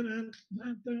 dun, dun, dun,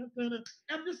 dun, dun, dun, dun.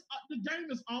 And the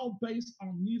game is all based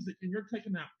on music, and you're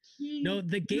taking out key. No,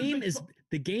 the game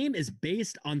is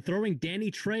based on throwing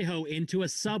Danny Trejo into a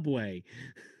subway.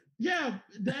 Yeah,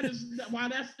 that's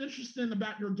interesting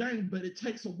about your game, but it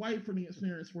takes away from the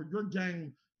experience where your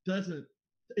game doesn't.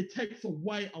 It takes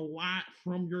away a lot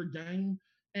from your game.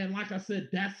 And like I said,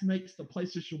 that makes the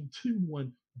PlayStation 2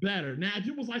 one better. Now, if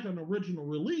it was like an original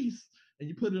release and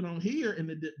you put it on here and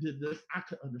it did this, I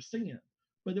could understand.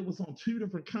 But it was on 2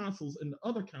 different consoles, and the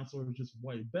other console was just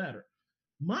way better.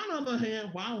 On the other hand,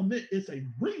 while I admit it's a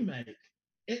remake,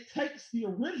 it takes the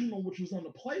original, which was on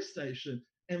the PlayStation,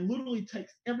 and literally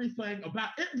takes everything about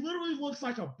it. Literally looks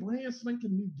like a brand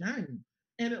spanking new game.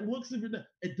 And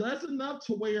it does enough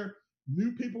to where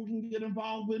new people can get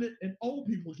involved with it and old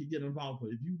people can get involved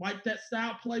with it. If you like that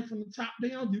style play from the top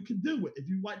down, you can do it. If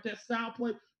you like that style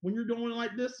play when you're doing it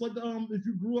like this, like if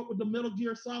you grew up with the Metal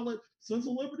Gear Solid Sons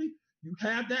of Liberty, you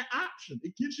have that option.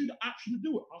 It gives you the option to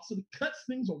do it. Also, the cuts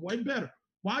things are way better.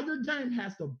 while your game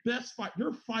has the best fight,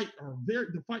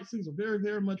 the fight scenes are very,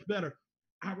 very much better.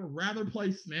 I would rather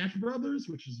play Smash Brothers,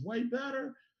 which is way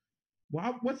better.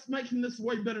 What's making this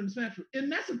way better than Smash?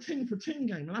 And that's a team for team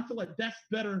game, and I feel like that's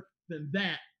better than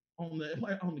that on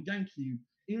the GameCube.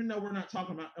 Even though we're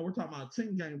talking about a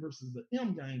team game versus the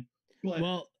M game. But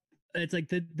well, it's like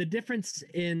the difference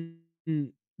in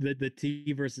the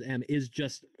T versus M is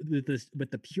just with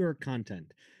the pure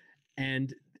content,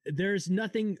 and there's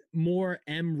nothing more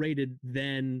M-rated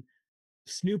than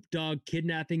Snoop Dogg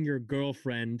kidnapping your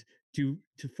girlfriend to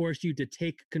force you to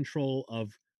take control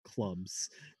of clubs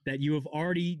that you have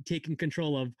already taken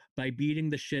control of by beating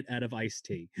the shit out of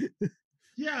Ice-T.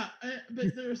 Yeah,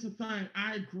 but there's the thing.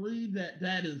 I agree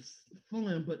that is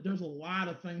fun, but there's a lot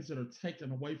of things that are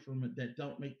taken away from it that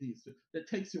don't make that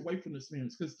takes you away from the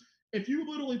experience. Because if you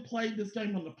literally played this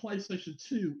game on the PlayStation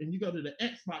 2 and you go to the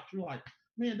Xbox, you're like,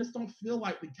 man, this don't feel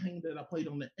like the game that I played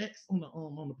on the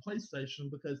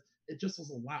PlayStation, because it just was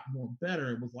a lot more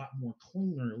better. It was a lot more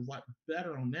cleaner. It was a lot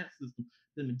better on that system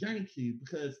than the GameCube,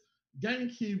 because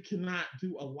GameCube cannot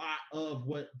do a lot of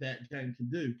what that game can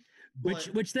do.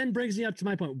 Which then brings me up to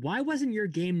my point. Why wasn't your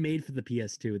game made for the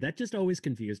PS2? That just always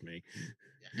confused me.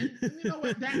 And you know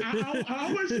what? I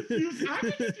always confused. I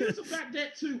get confused about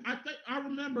that too. I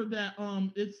remember that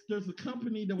there's a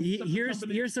company that was here's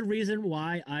the reason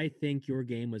why I think your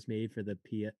game was made for the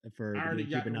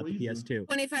GameCube and not the PS2.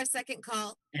 25-second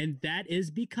call. And that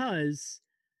is because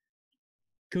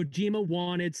Kojima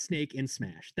wanted Snake in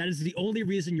Smash. That is the only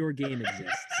reason your game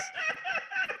exists.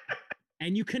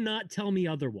 And you cannot tell me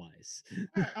otherwise.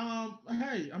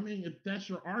 Hey, I mean, if that's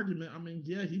your argument, I mean,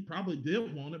 yeah, he probably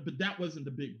did want it, but that wasn't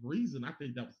the big reason. I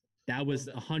think that was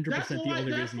 100% the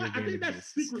only reason your game I think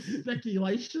exists. That's secret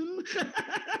speculation.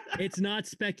 It's not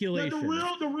speculation.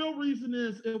 The real reason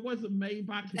is it wasn't made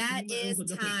by Kojima. That is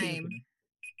time.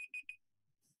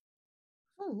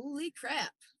 Holy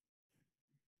crap.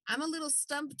 I'm a little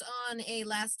stumped on a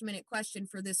last-minute question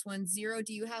for this one. Zero,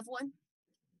 do you have one?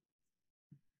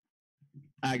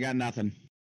 I got nothing.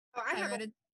 Oh, I have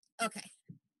it. Okay.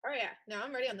 Oh yeah, no,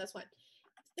 I'm ready on this one.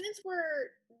 Since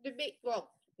we're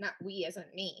well, not we as in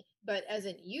me, but as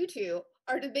in you two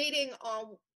are debating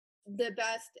on the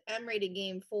best M-rated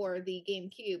game for the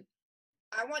GameCube,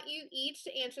 I want you each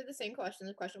to answer the same question.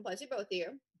 The question applies to both of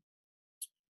you.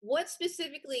 What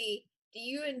specifically do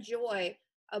you enjoy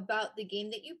about the game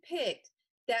that you picked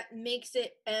that makes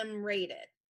it M-rated?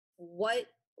 What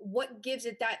gives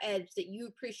it that edge that you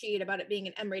appreciate about it being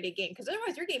an M-rated game? Because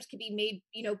otherwise your games could be made,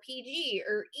 PG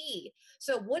or E.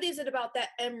 So what is it about that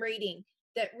M rating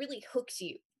that really hooks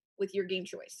you with your game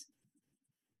choice?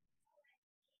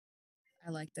 I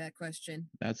like that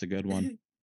question. That's a good one.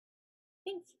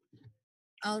 Thanks.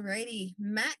 Alrighty.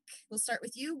 Mac, we'll start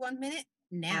with you. 1 minute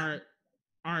now.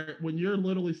 All right. When you're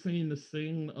literally seeing the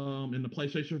scene in the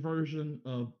PlayStation version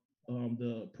of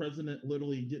the president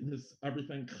literally getting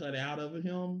everything cut out of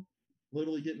him,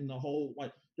 literally getting the whole,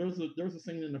 like, there was a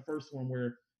scene in the first one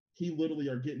where he literally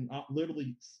are getting octopus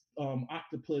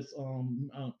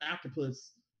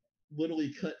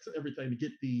literally cuts everything to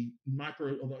get the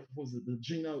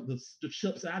the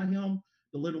chips out of him,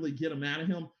 to literally get them out of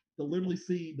him, to literally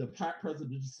see the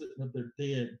president just sitting up there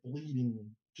dead,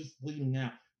 bleeding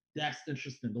out. That's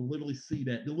interesting to literally see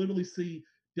that, to literally see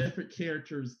different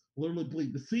characters literally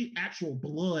bleed, to see actual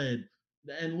blood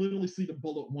and literally see the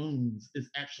bullet wounds is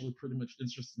actually pretty much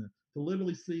interesting. To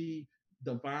literally see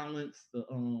the violence,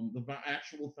 the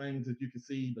actual things that you can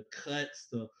see, the cuts,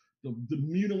 the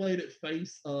mutilated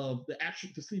face of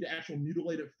to see the actual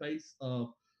mutilated face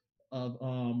of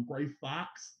Gray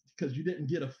Fox, because you didn't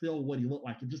get a feel of what he looked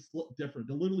like. It just looked different.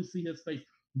 To literally see his face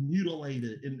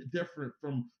mutilated and different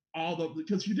from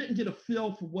because you didn't get a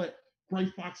feel for what Gray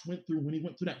Fox went through when he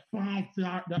went through that final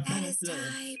time.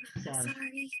 Sorry.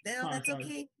 No, that's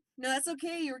okay. No, that's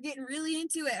okay. You were getting really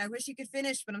into it. I wish you could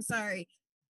finish, but I'm sorry.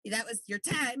 That was your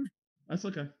time. That's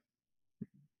okay.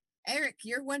 Eric,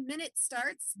 your 1 minute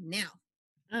starts now.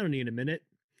 I don't need a minute.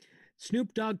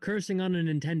 Snoop Dogg cursing on a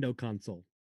Nintendo console.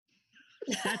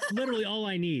 That's literally all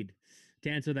I need to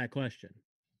answer that question.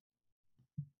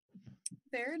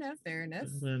 Fair enough. Fair enough.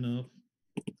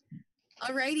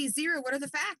 Alrighty, Zero, what are the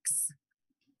facts?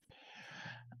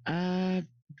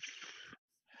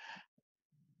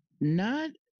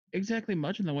 Not exactly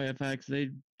much in the way of facts.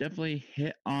 They definitely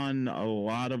hit on a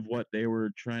lot of what they were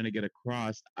trying to get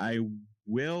across. I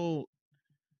will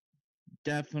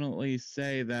definitely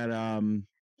say that,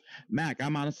 Mac,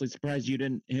 I'm honestly surprised you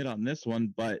didn't hit on this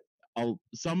one, but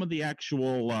some of the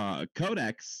actual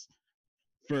codecs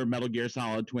for Metal Gear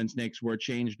Solid Twin Snakes were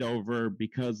changed over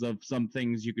because of some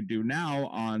things you could do now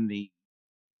on the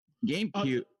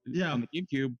GameCube, yeah. on the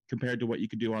GameCube compared to what you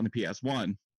could do on the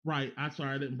PS1. Right. I'm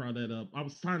sorry I didn't bring that up. I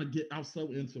was trying to get. I was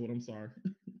so into it. I'm sorry.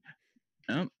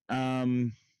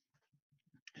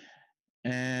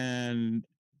 And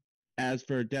as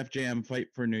for Def Jam Fight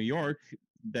for New York,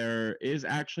 there is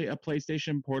actually a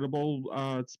PlayStation Portable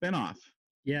spinoff.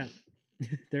 Yeah,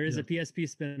 there is a PSP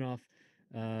spinoff.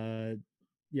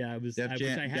 Yeah, it was.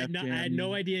 I had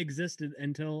no idea existed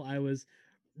until I was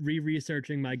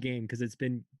researching my game because it's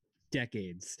been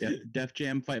decades. Yep, Def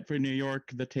Jam Fight for New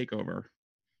York, The Takeover.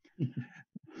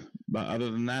 But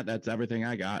other than that, that's everything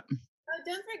I got. Oh,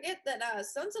 don't forget that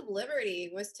Sons of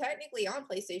Liberty was technically on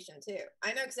PlayStation 2.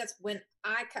 I know because that's when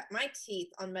I cut my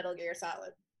teeth on Metal Gear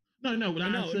Solid. No.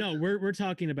 We're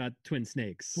talking about Twin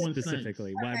Snakes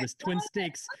specifically. Why was Twin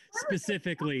Snakes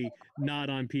specifically not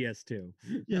on PS2?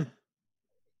 Yeah.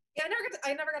 Yeah,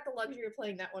 I never got the luxury of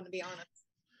playing that one, to be honest.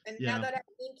 And now that I have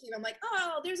GameCube, I'm like,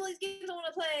 oh, there's all these games I want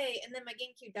to play. And then my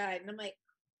GameCube died, and I'm like,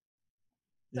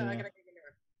 so I gotta get a new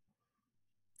one.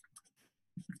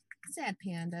 Sad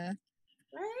panda.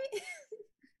 Right?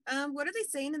 What are they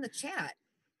saying in the chat?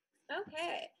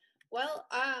 Okay. Well,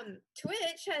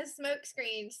 Twitch has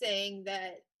smokescreen saying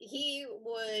that he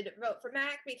would vote for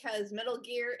Mac because Metal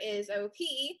Gear is OP,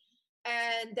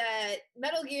 and that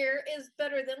Metal Gear is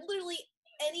better than literally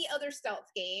any other stealth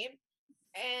game.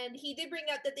 And he did bring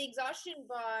up that the exhaustion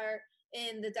bar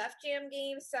in the Def Jam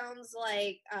game sounds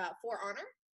like For Honor.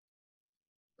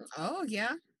 Oh,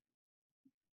 yeah.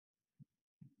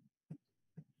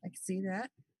 I can see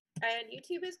that. And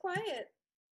YouTube is quiet.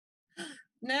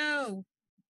 No.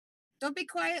 Don't be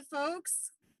quiet,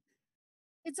 folks.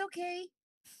 It's okay.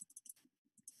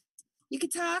 You can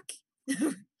talk.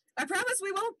 I promise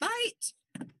we won't bite.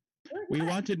 We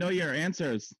want to know your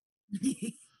answers.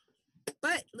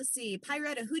 But let's see.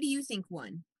 Pyretta, who do you think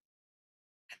won?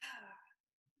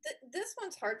 This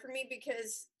one's hard for me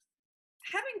because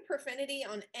having profanity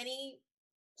on any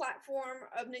platform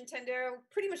of Nintendo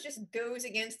pretty much just goes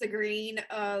against the grain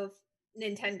of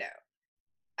Nintendo.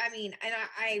 I mean, and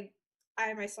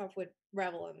I myself would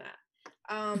revel in that.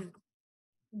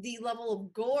 The level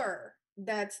of gore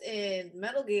that's in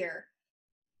Metal Gear,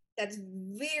 that's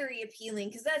very appealing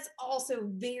because that's also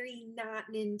very not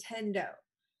Nintendo.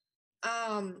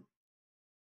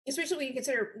 Especially when you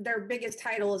consider their biggest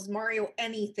title is Mario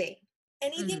Anything.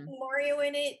 Anything Mario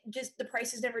in it, just the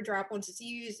prices never drop once it's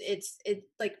used. It's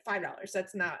like $5.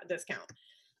 That's not a discount.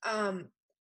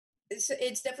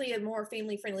 It's definitely a more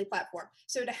family-friendly platform.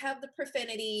 So to have the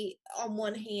profanity on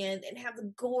one hand and have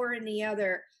the gore in the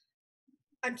other,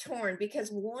 I'm torn because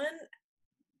one,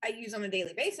 I use on a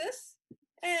daily basis,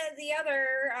 and the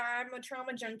other, I'm a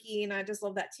trauma junkie and I just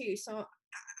love that too. So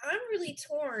I'm really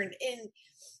torn in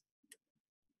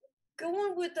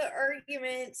going with the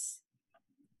arguments.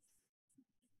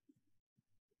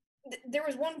 There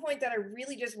was one point that I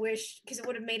really just wish, because it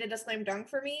would have made it a slam dunk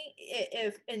for me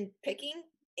if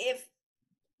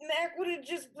Mac would have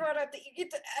just brought up that you get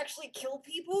to actually kill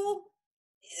people.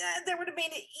 That would have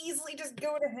made it easily just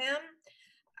go to him.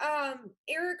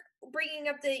 Eric bringing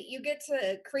up that you get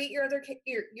to create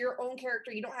your own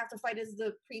character. You don't have to fight as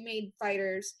the pre-made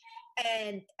fighters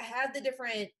and have the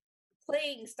different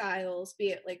playing styles, be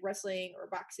it like wrestling or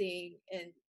boxing,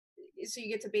 and so you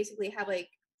get to basically have like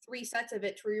 3 sets of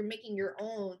it to where you're making your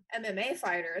own MMA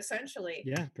fighter essentially.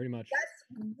 Yeah, pretty much. That's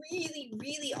really,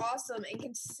 really awesome. And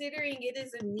considering it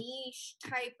is a niche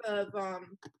type of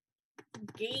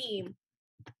game,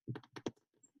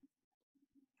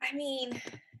 I mean,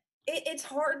 it's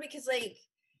hard because like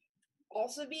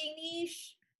also being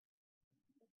niche,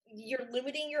 you're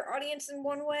limiting your audience in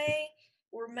one way.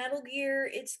 Where Metal Gear,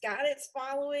 it's got its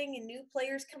following and new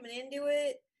players coming into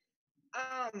it.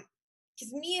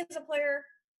 Because me as a player,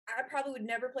 I probably would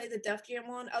never play the Def Jam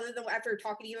one, other than after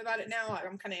talking to you about it now,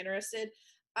 I'm kind of interested.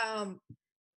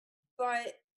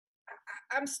 But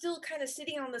I'm still kind of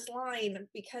sitting on this line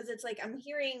because it's like I'm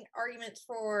hearing arguments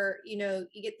for, you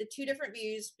get the 2 different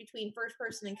views between first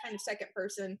person and kind of second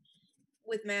person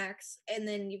with Max, and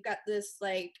then you've got this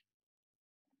like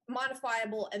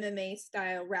modifiable MMA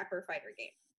style rapper fighter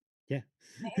game. Yeah.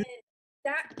 And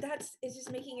that's it's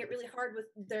just making it really hard with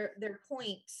their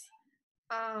points.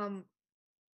 Can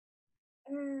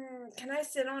I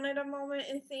sit on it a moment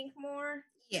and think more?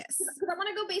 Yes. Because I want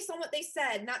to go based on what they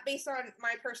said, not based on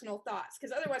my personal thoughts.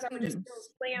 Because otherwise I would just go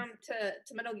slam to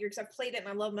Metal Gear because I've played it and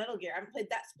I love Metal Gear. I haven't played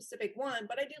that specific one,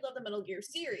 but I do love the Metal Gear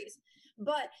series.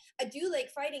 But I do like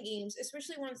fighting games,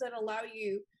 especially ones that allow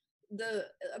you the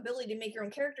ability to make your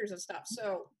own characters and stuff.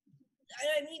 So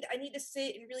I need to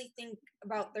sit and really think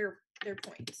about their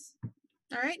points.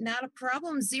 All right, not a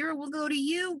problem. Zero, we'll go to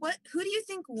you. Who do you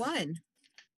think won?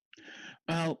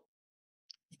 Well,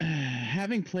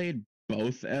 having played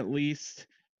both at least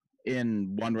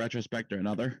in one retrospect or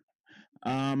another,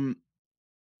 I'm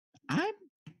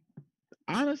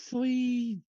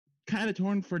honestly kind of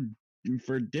torn for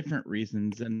different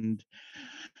reasons, and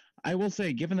I will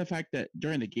say, given the fact that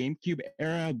during the GameCube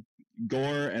era,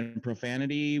 gore and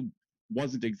profanity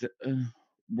wasn't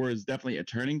was definitely a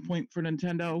turning point for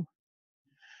Nintendo.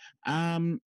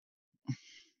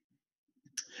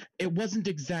 It wasn't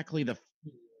exactly the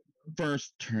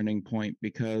first turning point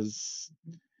because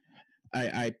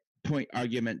I point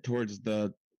argument towards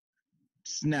the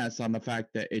SNES on the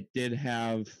fact that it did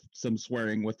have some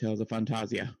swearing with Tales of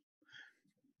Phantasia.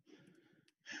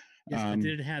 Yes, but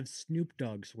did it have Snoop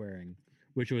Dogg swearing?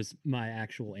 Which was my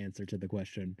actual answer to the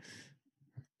question.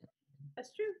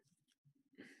 That's true.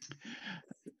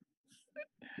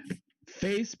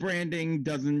 Face branding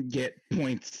doesn't get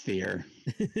points here.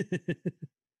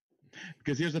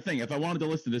 Because here's the thing, if I wanted to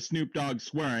listen to Snoop Dogg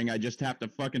swearing, I just have to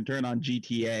fucking turn on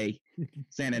GTA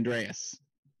San Andreas.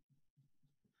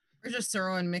 Or just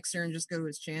throw in Mixer and just go to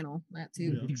his channel. That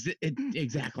too.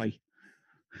 Exactly.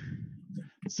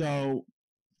 So,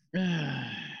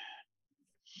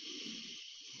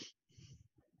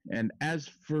 and as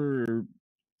for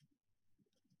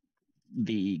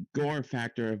the gore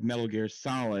factor of Metal Gear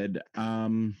Solid,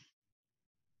 I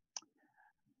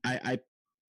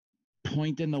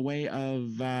point in the way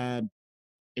of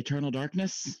Eternal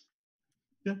Darkness.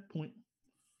 Yeah, point.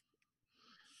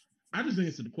 I just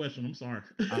answered the question. I'm sorry.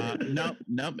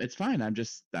 Nope, it's fine.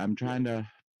 I'm trying to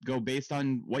go based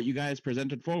on what you guys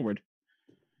presented forward.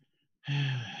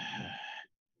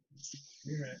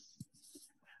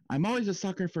 I'm always a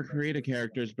sucker for creative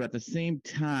characters, but at the same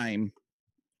time,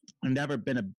 I've never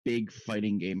been a big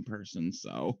fighting game person,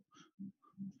 so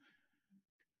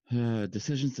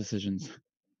decisions.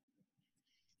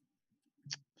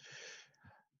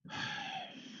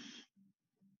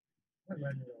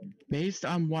 Based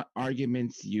on what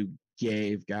arguments you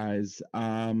gave, guys,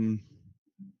 I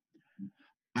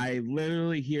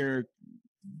literally hear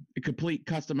a complete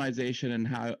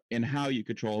customization in how you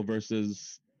control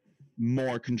versus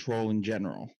more control in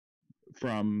general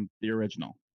from the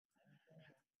original.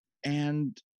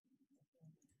 And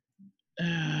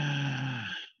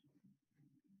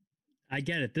I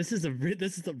get it. This is a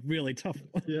really tough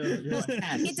one. Yeah.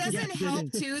 It doesn't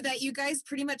help too that you guys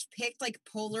pretty much picked like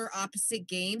polar opposite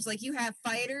games. Like you have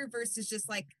fighter versus just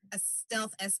like a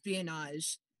stealth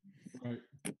espionage. Right.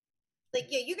 Like,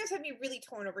 yeah, you guys have me really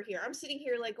torn over here. I'm sitting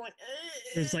here like going,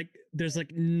 there's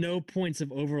like no points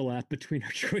of overlap between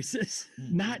our choices.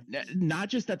 Not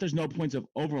just that there's no points of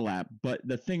overlap, but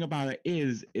the thing about it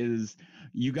is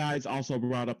you guys also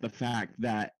brought up the fact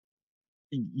that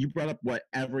you brought up what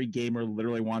every gamer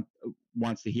literally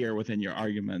wants to hear within your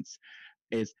arguments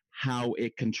is how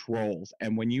it controls.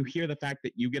 And when you hear the fact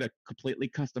that you get a completely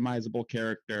customizable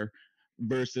character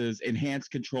versus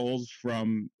enhanced controls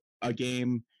from a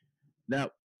game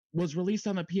that was released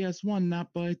on the PS1 not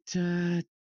but 10,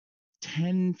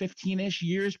 15-ish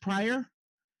years prior.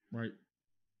 Right.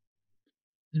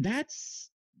 That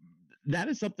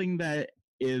is something that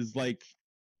is like,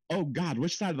 oh God,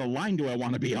 which side of the line do I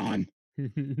want to be on?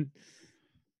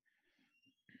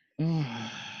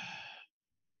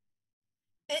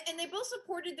 and they both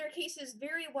supported their cases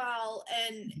very well.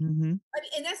 And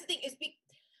and that's the thing is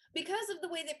because of the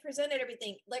way they presented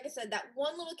everything, like I said, that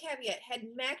one little caveat, had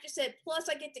Mac just said, plus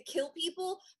I get to kill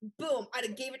people, boom, I'd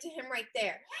have gave it to him right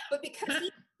there. But because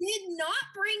he did not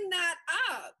bring that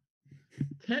up.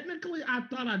 Technically, I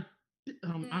thought I did.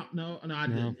 No, I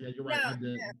didn't. Yeah, you're right. I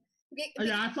did.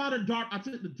 Yeah, I thought I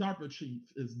think the DARPA chief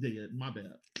is dead. My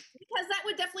bad. Because that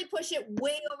would definitely push it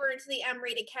way over into the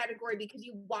M-rated category because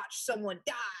you watch someone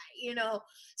die, you know?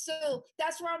 So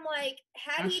that's where I'm like,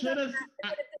 had he done that, it would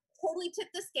have totally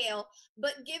tipped the scale.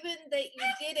 But given that you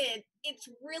didn't, it's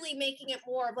really making it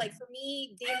more of like, for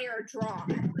me, damn near a draw.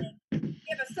 Like, we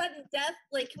have a sudden death,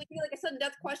 like, can we do like a sudden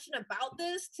death question about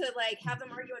this to like have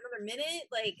them argue another minute?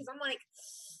 Like, because I'm like...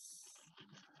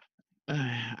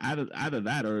 either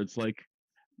that or it's like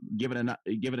give it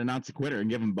an ounce a quitter and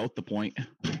give them both the point.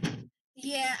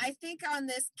 Yeah, I think on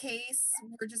this case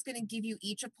we're just going to give you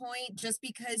each a point just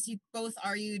because you both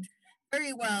argued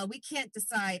very well. We can't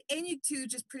decide, and you two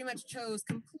just pretty much chose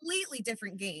completely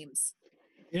different games.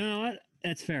 You know what?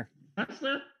 That's fair. That's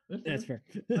fair. That's fair.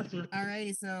 All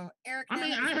right, so Eric, I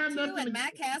mean, I have nothing. And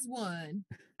Mac has one.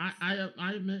 I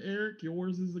admit, Eric,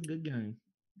 yours is a good game.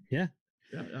 Yeah.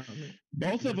 Yeah, I mean,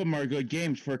 both of them are good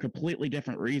games for completely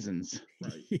different reasons.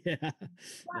 Right. Yeah.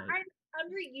 Well,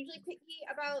 I'm usually picky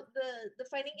about the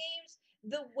fighting games,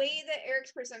 the way that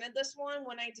Eric's presented this one,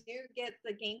 when I do get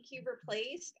the GameCube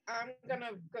replaced, I'm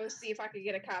gonna go see if I could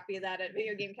get a copy of that at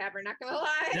Video Game Cavern. Not gonna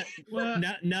lie.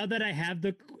 Now that I have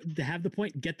the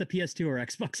point, get the PS2 or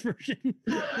Xbox version.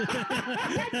 That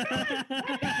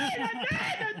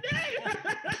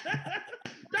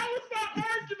was my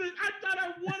argument. I thought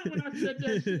I won it when I said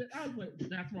that shit. I was like,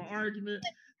 that's my argument.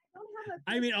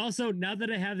 I mean, also, now that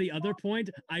I have the other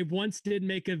point, I once did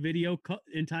make a video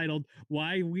entitled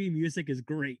 "Why Wii Music is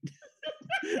Great,"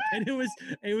 and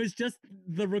it was just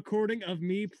the recording of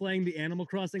me playing the Animal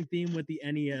Crossing theme with the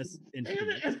NES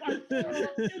instrument.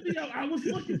 I was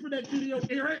looking for that video,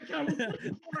 Eric. I was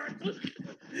looking for it.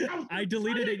 I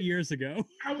deleted it years ago.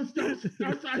 I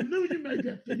knew you made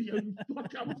that video. You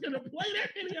fuck! I was gonna play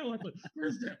that video. I was like,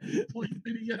 "Where's that point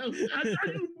video?" I know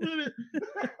you put it.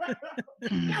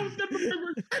 That was the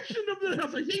rejection of this. I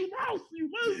was like, "You lost, you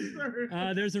loser."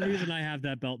 There's a reason I have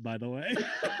that belt, by the way.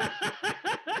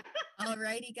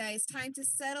 Alrighty, guys, time to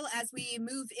settle as we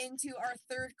move into our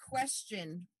third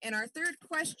question. And our third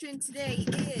question today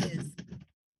is.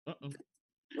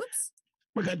 Whoops.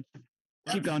 We're good.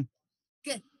 Keep going.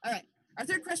 Good. All right. Our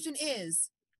third question is,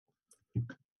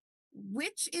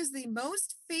 which is the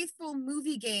most faithful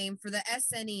movie game for the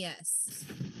SNES?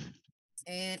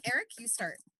 And Eric, you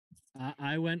start.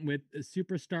 I went with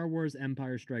Super Star Wars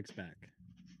Empire Strikes Back.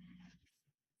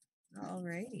 All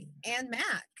righty. And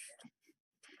Mac.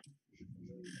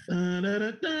 Say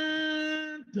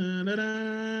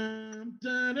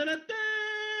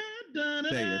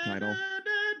your title.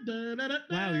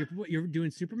 Wow, you're doing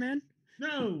Superman?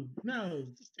 No.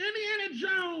 Indiana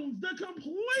Jones, The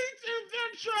Complete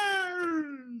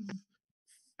Adventures.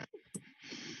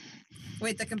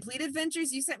 Wait, The Complete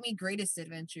Adventures? You sent me Greatest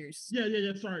Adventures.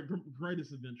 Yeah. Sorry,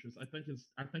 Greatest Adventures. I think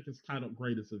it's titled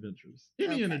Greatest Adventures.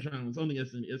 Indiana Jones. Only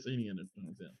it's Indiana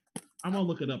Jones. Yeah. I'm gonna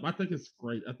look it up. I think it's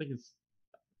great. I'm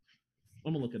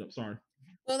gonna look it up. Sorry.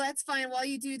 Well, that's fine. While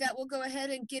you do that, we'll go ahead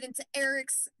and get into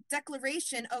Eric's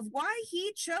declaration of why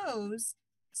he chose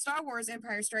Star Wars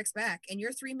Empire Strikes Back. And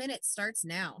your 3 minutes starts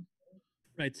now.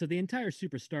 Right. So the entire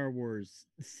Super Star Wars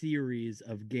series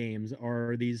of games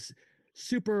are these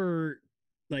super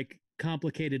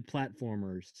complicated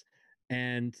platformers.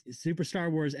 And Super Star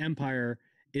Wars Empire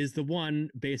is the one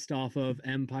based off of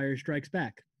Empire Strikes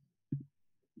Back.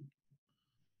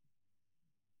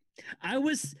 I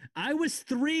was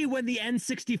 3 when the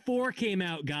N64 came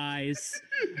out, guys.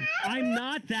 I'm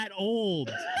not that old.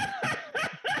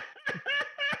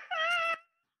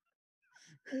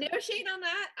 No shade on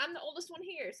that. I'm the oldest one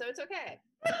here, so it's okay.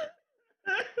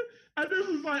 I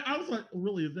was like,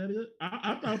 really? Is that it?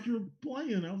 I thought you were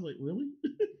playing. I was like, really?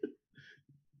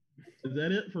 Is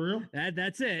that it for real?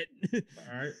 That's it.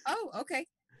 All right. Oh, okay.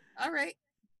 All right.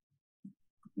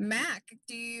 Mac,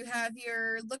 do you have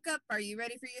your lookup? Are you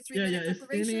ready for your 3 minute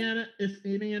declaration? It's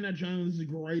Indiana Jones'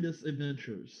 Greatest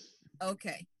Adventures.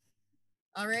 Okay.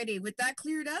 Alrighty. With that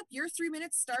cleared up, your 3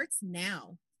 minutes starts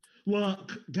now.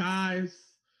 Look,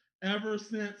 guys, ever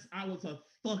since I was a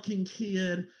fucking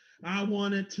kid, I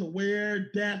wanted to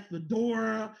wear Death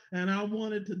Fedora, and I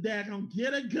wanted to get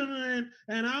a gun,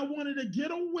 and I wanted to get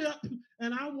a whip,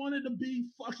 and I wanted to be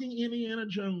fucking Indiana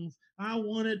Jones. I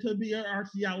wanted to be an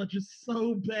archaeologist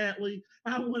so badly.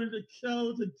 I wanted to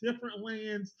go to different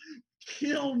lands,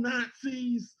 kill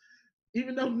Nazis.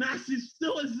 Even though Nazis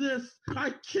still exist,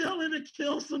 I kill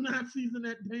some Nazis in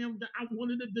that damn. I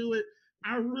wanted to do it.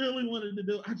 I really wanted to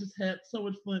do it. I just had so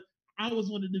much fun. I always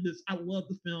wanted to do this. I love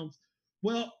the films.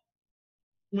 Well,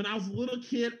 when I was a little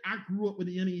kid, I grew up with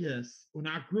the NES. When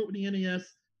I grew up with the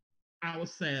NES, I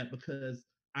was sad because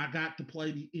I got to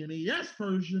play the NES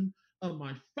version of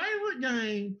my favorite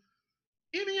game,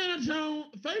 Indiana Jones,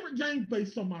 favorite game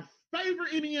based on my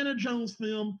favorite Indiana Jones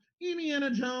film, Indiana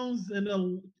Jones and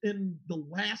the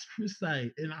Last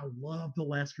Crusade. And I love The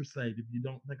Last Crusade. If you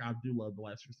don't think I do love The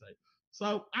Last Crusade.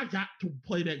 So I got to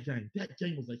play that game. That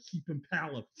game was a heaping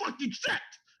pile of fucking shit.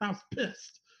 I was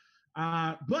pissed.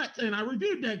 And I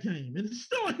reviewed that game, and it's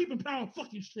still a heaping pile of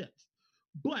fucking shit.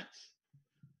 But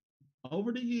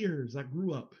over the years, I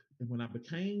grew up, and when I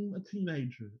became a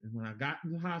teenager, and when I got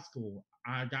into high school,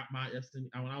 I got my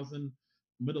SNES. When I was in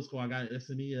middle school, I got an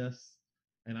SNES,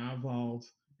 and I evolved,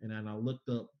 and then I looked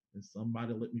up, and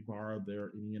somebody let me borrow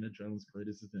their Indiana Jones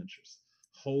Greatest Adventures.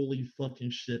 Holy fucking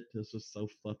shit, this was so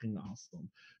fucking awesome.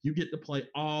 You get to play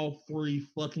all 3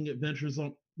 fucking adventures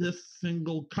on this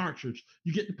single cartridge.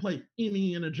 You get to play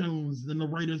Indiana Jones and the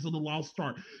Raiders of the Lost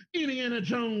Ark, Indiana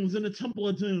Jones and the Temple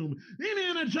of Doom,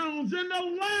 Indiana Jones and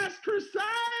the Last Crusade.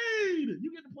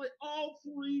 You get to play all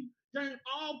 3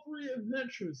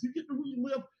 adventures. You get to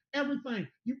relive everything.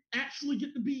 You actually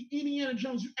get to be Indiana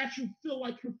Jones. You actually feel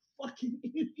like you're fucking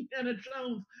Indiana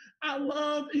Jones. I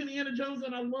love Indiana Jones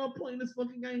and I love playing this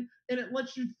fucking game. And it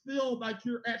lets you feel like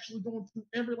you're actually going through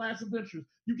every last adventure.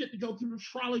 You get to go through the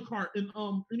trolley cart in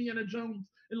Indiana Jones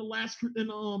in the last in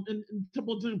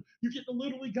Temple of Doom. You get to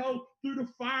literally go through the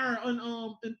fire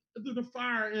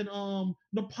in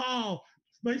Nepal.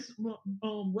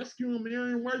 Rescuing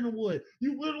Marion Ravenwood.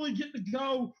 You literally get to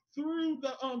go through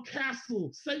the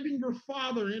castle, saving your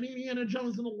father in Indiana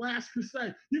Jones in the Last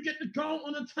Crusade. You get to go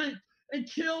on a tank and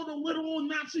kill the literal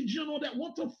Nazi general that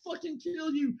wants to fucking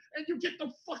kill you, and you get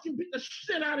to fucking beat the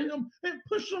shit out of him and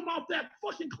push him off that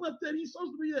fucking cliff that he's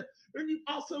supposed to be at. And you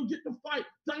also get to fight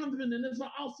Donovan, and there's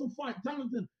also fight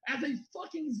Donovan as a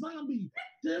fucking zombie.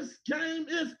 This game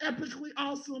is epically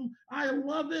awesome. I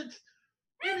love it.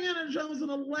 Indiana Jones in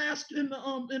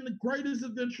the Greatest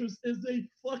Adventures is a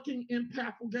fucking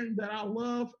impactful game that I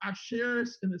love, I cherish,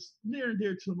 and it's near and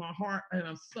dear to my heart. And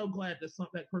I'm so glad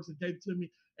that person gave it to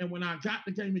me. And when I got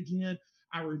the game again,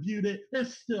 I reviewed it. It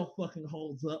still fucking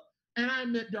holds up. And I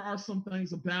admit there are some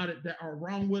things about it that are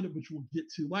wrong with it, which we'll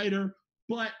get to later.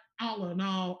 But all in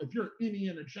all, if you're an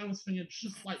Indiana Jones fan,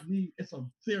 just like me, it's a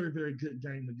very, very good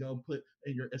game to go put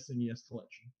in your SNES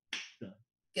collection. Done.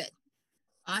 Good.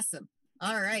 Awesome.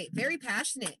 All right. Very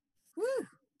passionate. Woo.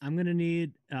 I'm going to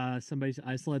need somebody to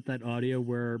isolate that audio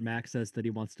where Max says that he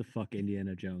wants to fuck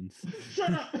Indiana Jones.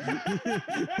 Shut up!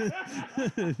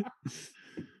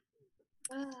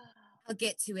 I'll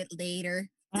get to it later.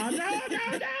 No.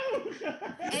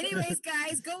 Anyways,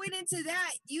 guys, going into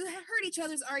that, you have heard each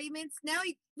other's arguments. Now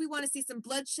we want to see some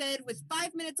bloodshed. With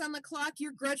 5 minutes on the clock,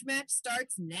 your grudge match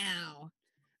starts now.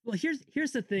 Well,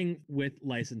 here's the thing with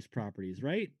licensed properties,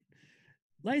 right?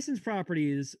 Licensed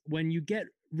properties, when you get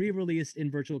re-released in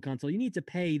Virtual Console, you need to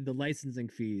pay the licensing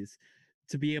fees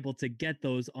to be able to get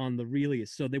those on the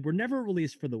release. So they were never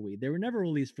released for the Wii. They were never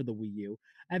released for the Wii U.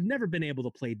 I've never been able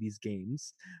to play these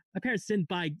games. My parents didn't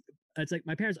buy. It's like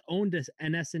my parents owned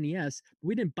an SNES, but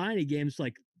we didn't buy any games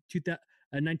like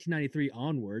 1993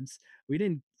 onwards. I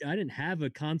didn't have a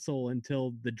console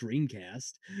until the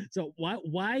Dreamcast. So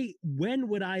when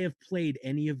would I have played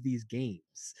any of these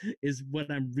games is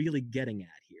what I'm really getting at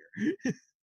here.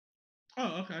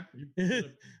 Oh, okay.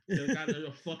 You got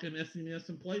a fucking SNES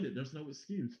and played it. There's no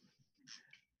excuse.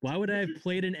 Why would I have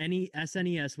played any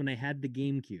SNES when I had the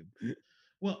GameCube?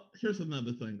 Well, here's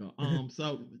another thing though.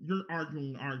 So you're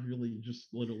arguably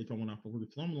just literally going off the roof.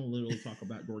 So I'm gonna literally talk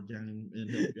about your game and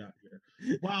help you out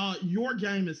here. While your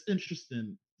game is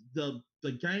interesting, the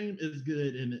game is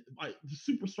good, and like the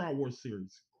Super Star Wars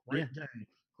series, great game.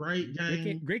 Great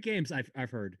games. I've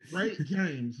heard. Great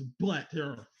games, but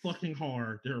they're fucking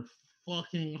hard. They're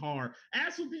fucking hard.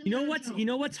 As with the you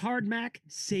know what's hard, Mac?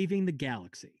 Saving the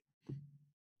galaxy.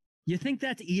 You think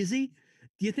that's easy?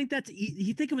 Do you think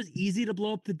you think it was easy to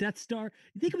blow up the Death Star?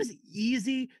 You think it was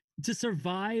easy to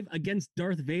survive against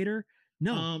Darth Vader?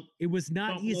 No, it was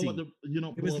not easy.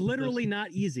 It was literally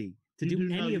not easy to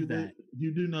do any of that.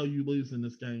 You do know you lose in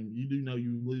this game. You do know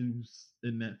you lose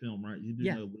in that film, right? You do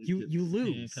know you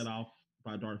lose. Cut off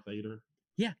by Darth Vader.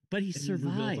 Yeah, but he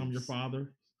survives. I'm your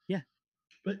father. Yeah.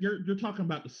 But you're talking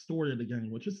about the story of the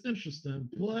game, which is interesting.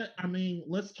 But I mean,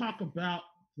 let's talk about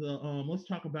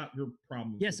your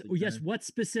problems. Yes. What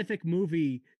specific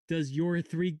movie does your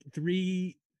three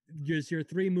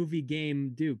movie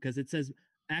game do? Because it says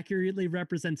accurately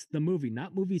represents the movie,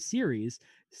 not movie series,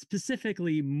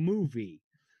 specifically movie.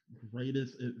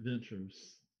 Greatest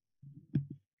Adventures.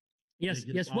 Yes.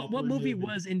 What movie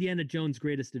was Indiana Jones'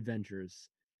 Greatest Adventures?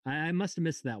 I must have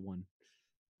missed that one.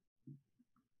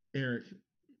 Eric,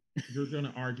 you're going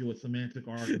to argue a semantic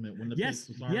argument when the yes,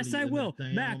 I will.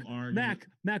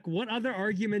 Mac, what other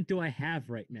argument do I have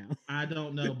right now? I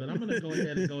don't know, but I'm going to go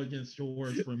ahead and go against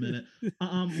yours for a minute.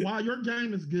 While your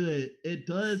game is good,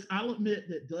 I'll admit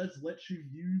that does let you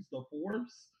use the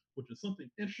Force, which is something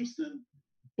interesting,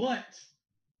 but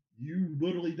you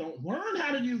literally don't learn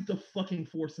how to use the fucking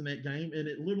Force in that game, and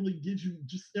it literally gives you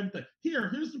just everything.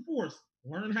 Here's the Force.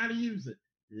 Learn how to use it.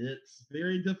 It's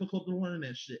very difficult to learn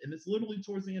that shit. And it's literally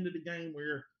towards the end of the game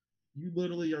where you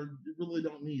really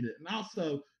don't need it. And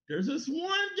also, there's this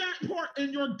one part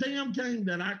in your damn game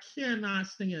that I cannot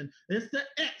stand. It's the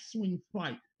X-Wing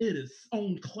fight. It is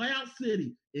on Cloud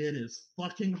City. It is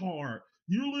fucking hard.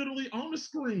 You literally on the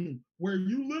screen where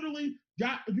you literally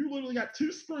got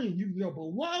two screens. You can go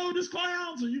below the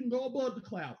clouds or you can go above the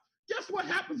clouds. Guess what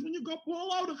happens when you go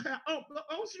below the clouds?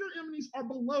 Most of your enemies are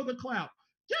below the cloud.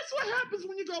 Guess what happens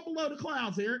when you go below the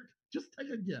clouds, Eric? Just take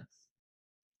a guess.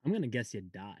 I'm going to guess you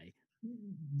die.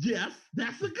 Yes,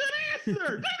 that's a good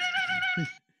answer.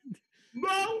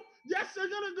 No, Yes, I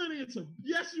got a good answer.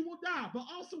 Yes, you will die. But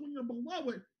also, when you're below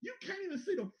it, you can't even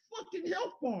see the fucking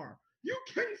health bar. You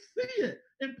can't see it.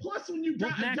 And plus, when you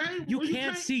Well, die, Mac, you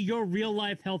can't see your real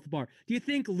life health bar. Do you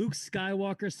think Luke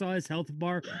Skywalker saw his health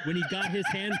bar when he got his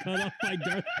hand cut off by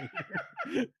Darth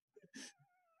Vader?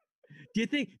 Do you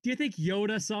think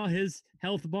Yoda saw his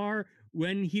health bar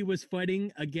when he was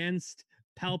fighting against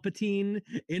Palpatine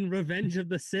in Revenge of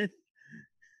the Sith?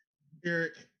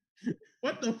 Eric,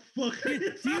 what the fuck? Do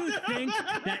you think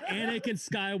that Anakin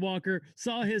Skywalker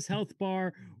saw his health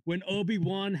bar when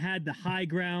Obi-Wan had the high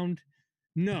ground?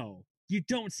 No, you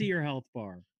don't see your health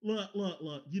bar. Look.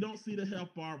 You don't see the health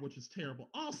bar, which is terrible.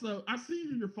 Also, I see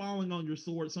you're falling on your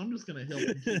sword, so I'm just going to help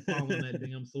you keep falling that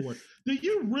damn sword. Do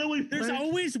you really There's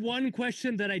always one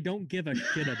question that I don't give a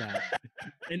shit about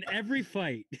in every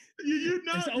fight.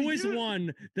 There's always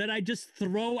one that I just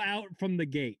throw out from the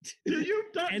gate.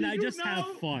 And I just have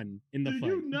fun in the fight. Do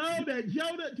you know that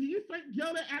Yoda, do you think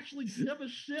Yoda actually give a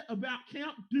shit about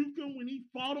Count Dooku when he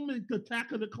fought him in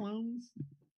Attack of the Clones?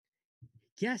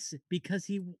 Yes, because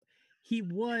he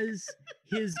was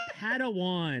his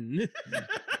Padawan.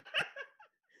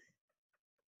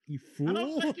 You fool. I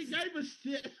don't think he gave a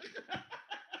shit.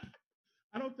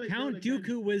 I don't think Count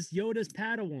Dooku was Yoda's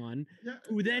Padawan,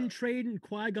 who then trained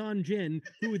Qui-Gon Jinn,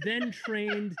 who then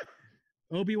trained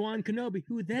Obi-Wan Kenobi,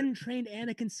 who then trained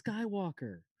Anakin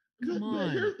Skywalker. Come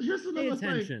on. Here's Pay another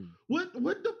attention. thing.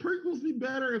 Would the prequels be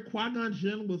better if Qui-Gon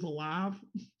Jinn was alive?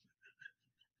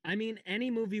 I mean,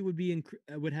 any movie would be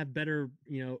would have better,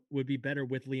 would be better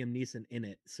with Liam Neeson in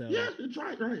it. So yeah, it's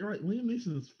right. Liam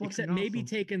Neeson is fucking except awesome. maybe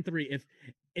Taken 3.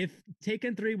 If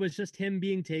Taken 3 was just him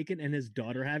being taken and his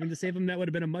daughter having to save him, that would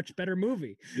have been a much better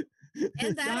movie.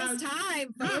 And that is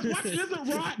time. What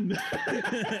isn't rotten?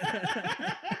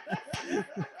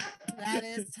 That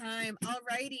is time.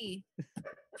 Alrighty.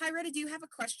 Hi, Retta, do you have a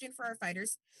question for our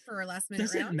fighters for our last minute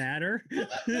Does round? it matter? It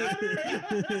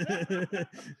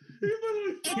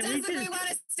doesn't. We want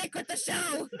to stick with the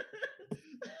show.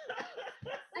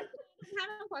 I have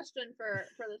a question for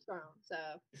this round. So,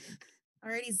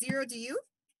 alrighty, Zero, do you?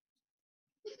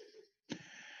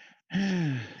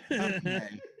 Okay.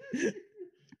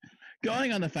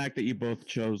 Going on the fact that you both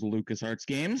chose LucasArts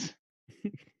games,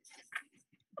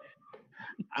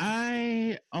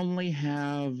 I only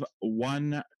have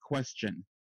one question.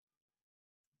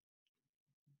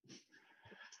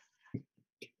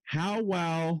 How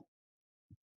well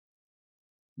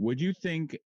would you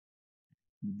think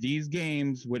these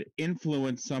games would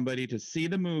influence somebody to see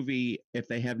the movie if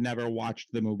they have never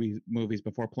watched the movies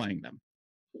before playing them?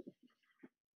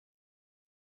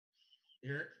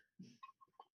 Eric?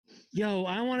 Yo,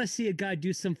 I want to see a guy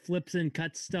do some flips and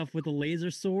cut stuff with a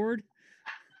laser sword.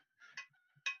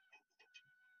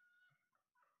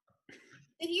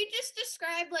 Did you just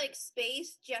describe like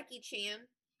space Jackie Chan?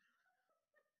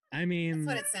 I mean,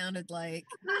 that's what it sounded like.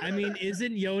 I mean,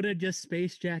 isn't Yoda just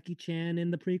Space Jackie Chan in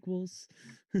the prequels?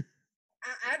 I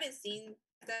haven't seen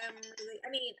them really. I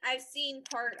mean, I've seen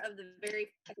part of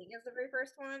I think it's the very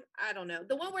first one. I don't know.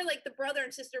 The one where like the brother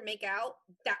and sister make out,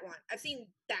 that one. I've seen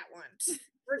that one.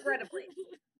 Regrettably.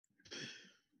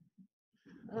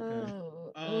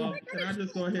 Okay. Can I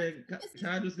just go ahead? Can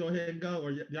I just go ahead and go,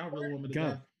 or y'all really want me to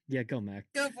go? Yeah, go, Mac.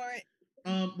 Go for it.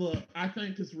 Look, I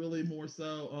think it's really more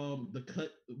so the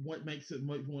cut. What makes it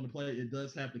make you want to play it? It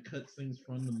does have the cutscenes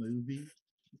from the movie.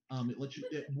 It lets you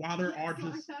while there are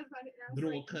just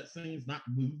literal cutscenes, not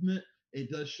movement. It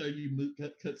does show you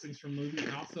cutscenes from the movie.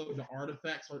 Also, the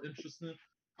artifacts are interesting.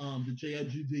 The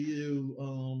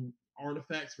JLGDU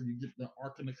artifacts where you get the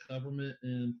Ark and the Covenant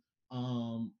and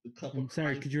the Cup of I'm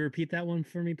sorry, Christ. could you repeat that one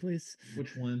for me, please?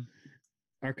 Which one?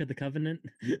 Ark of the Covenant.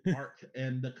 Ark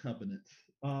and the Covenant.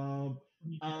 It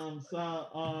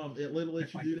literally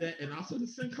lets you do that, and also the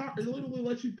Sankara. It literally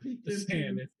lets you peek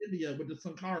into India with the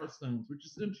Sankara stones, which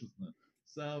is interesting.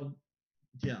 So,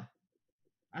 yeah,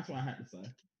 that's what I had to say.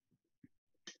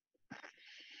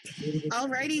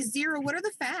 Alrighty, Zero. What are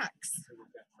the facts?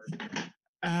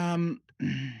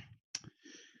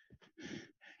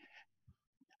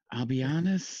 I'll be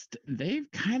honest,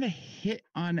 they've kind of hit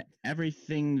on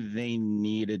everything they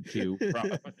needed to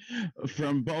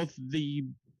from both the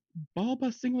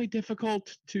ball-bustingly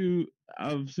difficult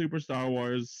of Super Star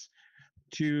Wars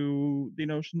to the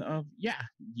notion of,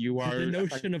 you are the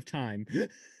notion of time.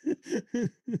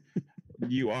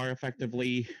 You are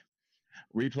effectively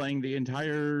replaying the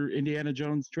entire Indiana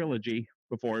Jones trilogy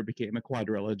before it became a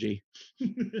quadrilogy.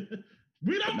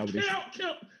 We don't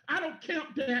count. I don't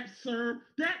count that, sir.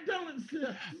 That don't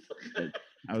exist.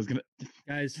 I was gonna,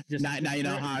 guys. Just now you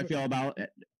know how I feel about it.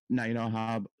 Now you know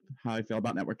how I feel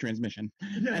about network transmission.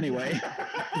 Yeah. Anyway,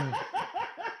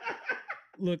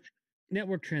 Look,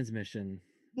 network transmission.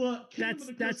 But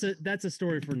That's a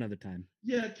story for another time.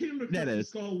 Yeah, Kingdom of the That Crystal is.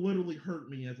 Skull literally hurt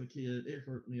me as a kid. It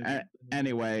hurt me.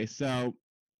 Anyway, so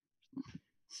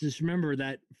Just remember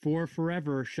that for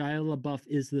forever, Shia LaBeouf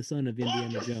is the son of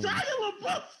Indiana Fuck Jones. Shia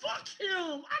LaBeouf, fuck him.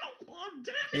 I don't want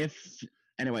that.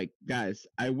 Anyway, guys,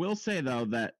 I will say though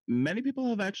that many people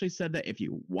have actually said that if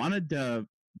you wanted to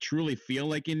truly feel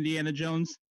like Indiana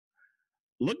Jones,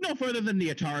 look no further than the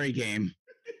Atari game.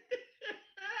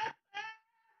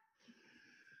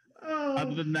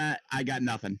 Other than that, I got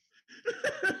nothing.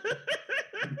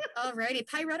 Alrighty,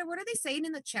 Pyretta, what are they saying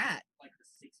in the chat?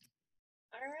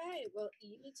 All right. Well,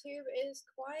 YouTube is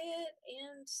quiet,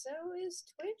 and so is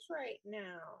Twitch right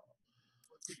now.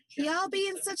 Y'all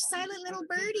being such silent little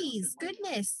birdies.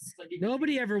 Goodness.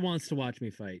 Nobody ever wants to watch me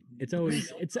fight. It's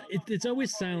always it's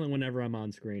always silent whenever I'm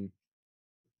on screen.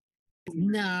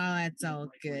 No, it's all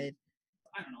good.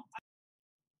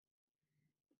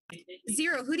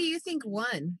 Zero, who do you think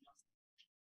won?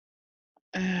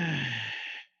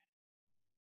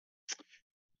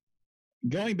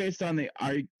 Going based on the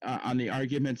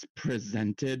arguments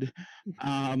presented,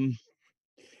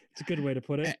 it's a good way to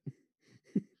put it.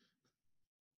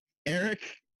 Eric,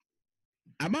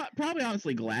 I'm probably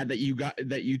honestly glad that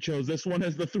you chose this one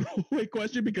as the throwaway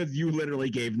question because you literally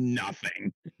gave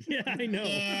nothing. Yeah, I know.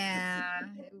 Yeah.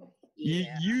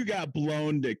 You got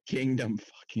blown to kingdom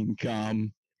fucking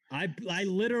come. I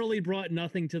literally brought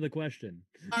nothing to the question.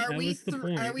 Are we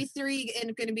three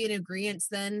going to be in agreement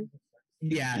then?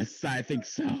 Yes, I think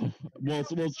so.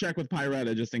 We'll check with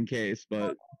Pyretta just in case, but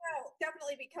no,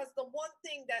 definitely, because the one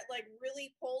thing that like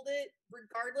really pulled it,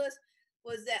 regardless,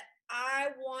 was that I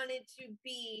wanted to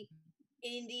be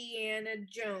Indiana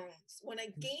Jones. When a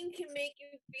game can make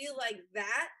you feel like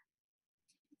that,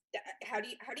 how do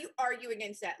you argue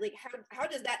against that? Like how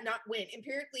does that not win?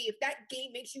 Empirically, if that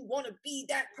game makes you want to be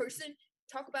that person,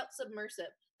 talk about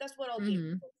submersive. That's what I'll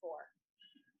do for.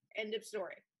 End of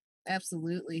story.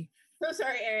 Absolutely. So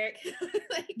sorry, Eric.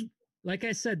 Like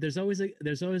I said, there's always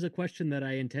a question that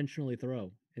I intentionally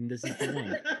throw, and this is the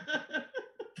one.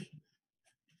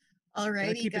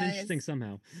 Alrighty, keep guys. it interesting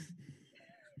somehow.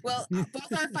 Well,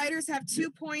 both our fighters have 2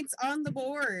 points on the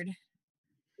board.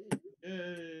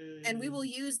 Yay. And we will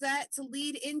use that to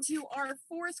lead into our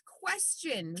fourth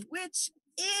question, which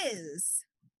is,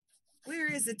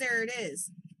 where is it? There it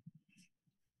is.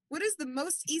 What is the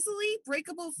most easily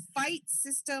breakable fight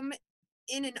system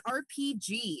in an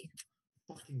RPG?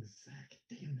 Fucking Zach,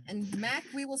 damn it. And Mac,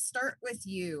 we will start with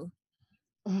you.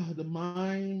 The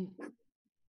mind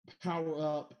power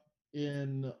up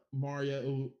in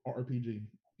Mario RPG.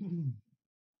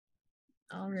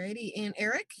 Alrighty, and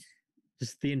Eric?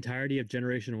 Just the entirety of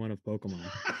Generation 1 of Pokemon.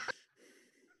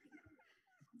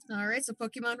 All right, so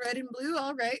Pokemon Red and Blue,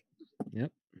 all right.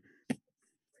 Yep.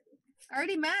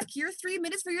 Alrighty, Mac, your 3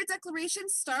 minutes for your declaration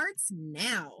starts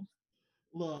now.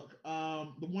 Look,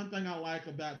 the one thing I like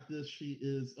about this sheet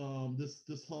is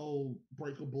this whole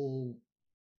breakable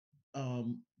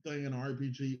thing in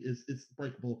RPG is it's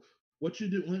breakable. What you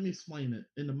do, let me explain it.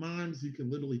 In the mimes, you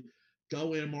can literally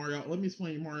go in Mario. Let me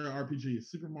explain Mario RPG.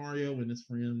 Super Mario and his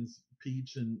friends,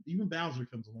 Peach, and even Bowser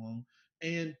comes along,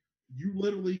 and you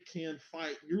literally can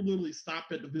fight. You literally stop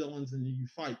at the villains and you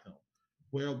fight them.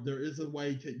 Well, there is a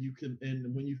way that you can,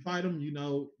 and when you fight them, you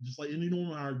know, just like any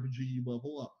normal RPG, you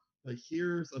level up. But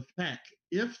here's a fact: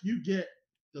 if you get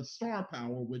the star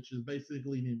power, which is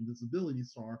basically the invisibility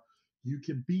star, you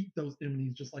can beat those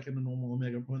enemies just like in a normal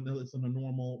Omega, when it's in a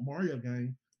normal Mario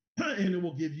game, and it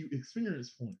will give you experience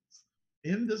points.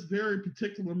 In this very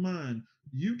particular mine,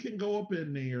 you can go up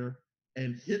in there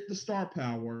and hit the star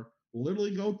power,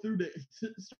 literally go through hit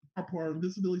the star power,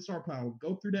 invisibility star power,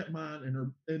 go through that mine,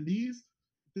 and these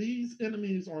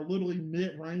enemies are literally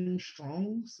mid-range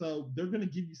strong, so they're going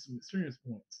to give you some experience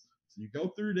points. So you go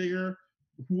through there,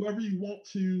 whoever you want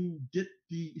to get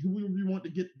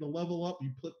the level up,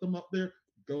 you put them up there,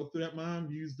 go through that mine,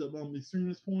 use the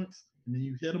experience points, and then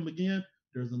you hit them again.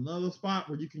 There's another spot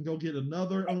where you can go get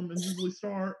another invisibility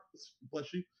star.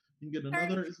 Bless you. You can get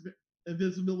another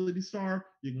invisibility star.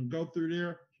 You can go through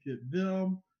there, hit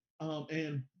them,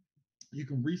 and you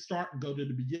can restart and go to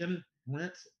the beginning,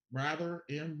 rinse, rather,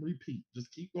 and repeat.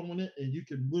 Just keep going it, and you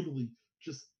can literally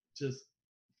just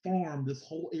farm this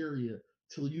whole area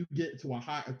till you get to an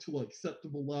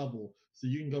acceptable level, so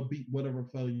you can go beat whatever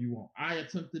foe you want. I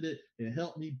attempted it. It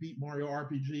helped me beat Mario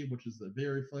RPG, which is a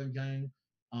very fun game.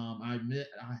 I admit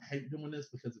I hate doing this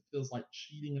because it feels like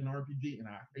cheating in RPG, and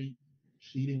I hate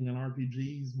cheating in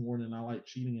RPGs more than I like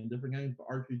cheating in different games. But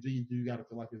RPGs, you got to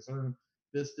feel like it's earned.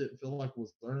 this didn't feel like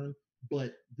was earned.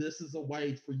 But this is a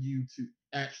way for you to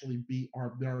actually beat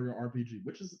our Mario RPG,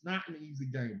 which is not an easy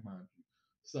game, mind you.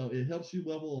 So it helps you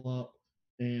level up,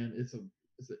 and it's an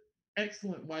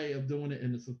excellent way of doing it,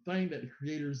 and it's a thing that the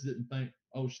creators didn't think,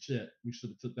 oh shit, we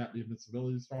should have took that the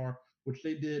invincibility star, which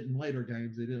they did in later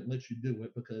games. They didn't let you do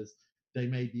it because they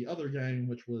made the other game,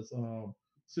 which was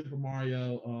Super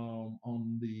Mario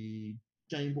on the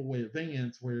Game Boy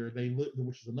Advance, where they looked,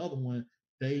 which is another one.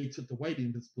 They took away the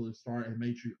invincibility star and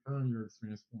made you earn your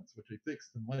experience points, which they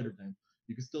fixed in later games.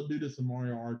 You can still do this in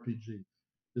Mario RPG.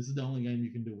 This is the only game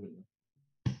you can do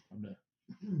it. I'm done.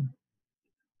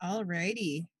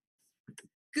 Alrighty.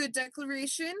 Good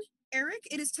declaration. Eric,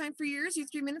 it is time for yours. Your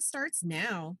 3 minutes starts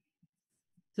now.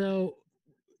 So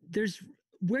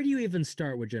where do you even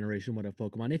start with Generation 1 of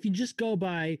Pokemon? If you just go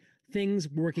by things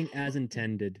working as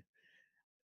intended,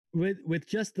 with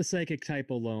just the psychic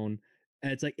type alone,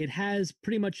 it's like it has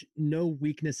pretty much no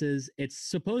weaknesses. It's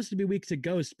supposed to be weak to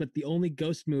Ghost, but the only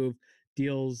Ghost move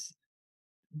deals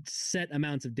set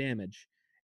amounts of damage.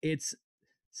 It's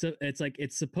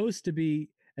supposed to be,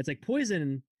 it's like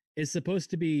Poison is supposed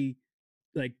to be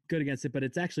like good against it, but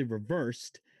it's actually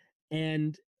reversed.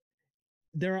 And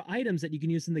there are items that you can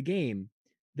use in the game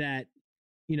that,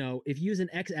 you know, if you use an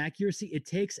X accuracy, it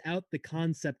takes out the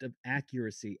concept of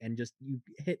accuracy and just you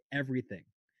hit everything.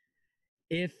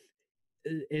 If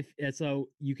so,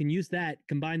 you can use that,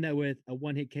 combine that with a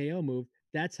one-hit KO move.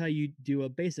 That's how you do a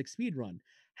basic speed run.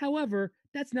 However,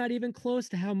 that's not even close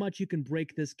to how much you can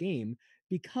break this game,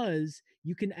 because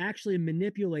you can actually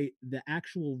manipulate the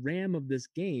actual RAM of this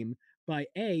game by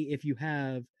if you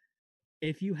have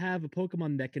a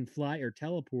Pokemon that can fly or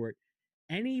teleport,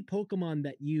 any Pokemon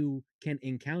that you can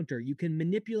encounter, you can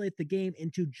manipulate the game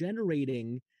into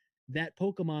generating that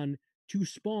Pokemon to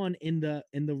spawn in the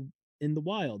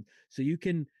wild. So you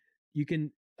can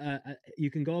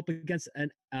go up against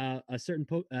a certain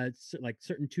like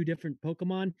certain two different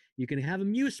Pokemon. You can have a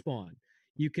Mew spawn.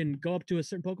 You can go up to a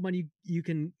certain Pokemon. You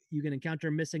can encounter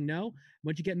Missing No.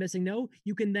 Once you get Missing No,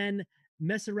 you can then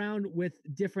mess around with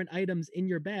different items in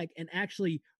your bag and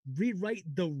actually rewrite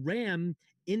the RAM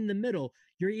in the middle.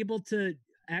 You're able to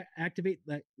activate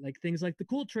like things like the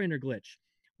Cool Trainer glitch,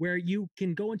 where you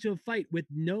can go into a fight with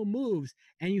no moves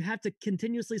and you have to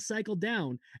continuously cycle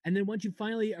down. And then once you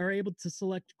finally are able to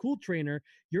select Cool Trainer,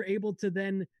 you're able to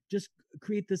then just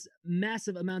create this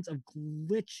massive amounts of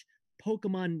glitch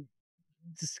Pokemon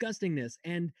disgustingness.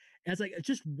 And as like,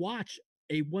 just watch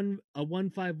a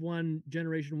 151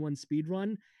 Generation 1 speed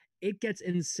run. It gets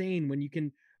insane when you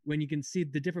can see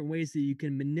the different ways that you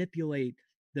can manipulate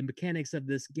the mechanics of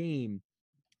this game.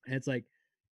 And it's like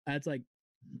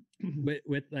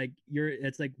with like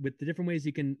it's like with the different ways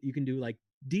you can do like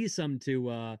D-sum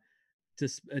to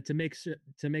make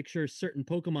sure certain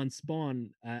Pokemon spawn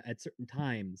at certain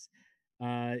times.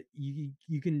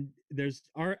 You can, there's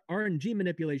RNG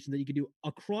manipulation that you can do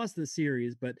across the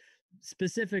series, but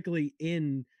specifically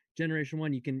in Generation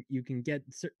 1, you can get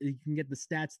the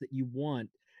stats that you want,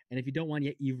 and if you don't want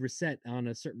yet, you've reset on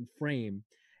a certain frame.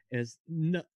 Is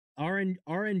no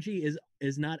RNG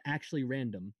is not actually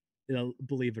random,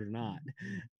 believe it or not.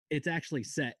 It's actually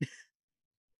set.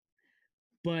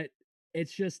 But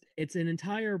it's an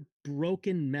entire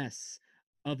broken mess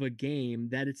of a game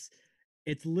that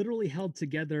it's literally held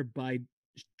together by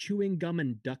chewing gum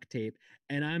and duct tape,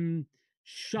 and I'm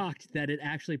shocked that it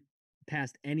actually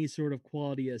passed any sort of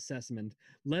quality assessment,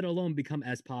 let alone become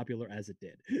as popular as it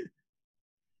did.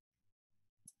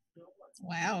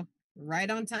 Wow, right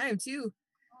on time too.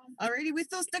 Alrighty, with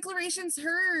those declarations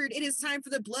heard, it is time for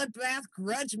the Bloodbath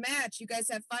Grudge match. You guys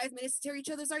have 5 minutes to tear each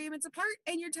other's arguments apart,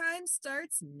 and your time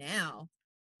starts now.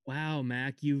 Wow,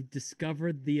 Mac, you've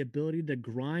discovered the ability to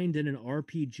grind in an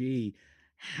RPG.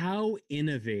 How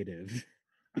innovative.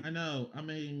 I know. I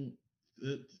mean,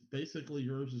 it's basically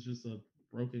yours is just a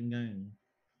broken game.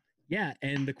 Yeah,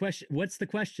 and what's the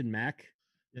question, Mac?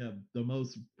 Yeah, the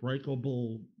most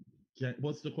breakable.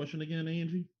 What's the question again,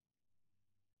 Angie?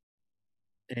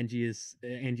 Angie is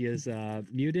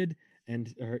muted,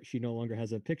 and she no longer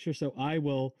has a picture. So I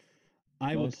will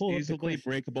pull easily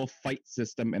breakable fight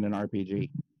system in an RPG.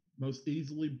 Most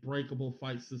easily breakable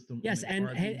fight system. Yes, and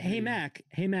hey Mac,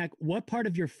 what part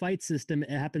of your fight system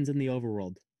happens in the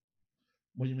overworld?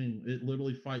 What do you mean? It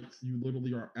literally fights. You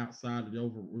literally are outside of the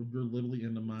overworld. You're literally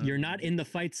in the mine. You're not in the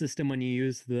fight system when you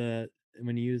use the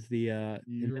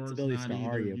invincibility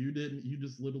star, are you? You didn't. You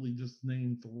just literally just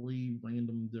named 3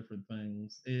 random different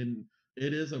things, and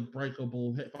it is a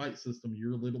breakable fight system.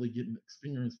 You're literally getting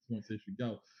experience points as you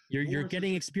go. You're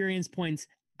getting experience points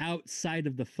outside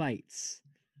of the fights.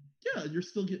 Yeah, you're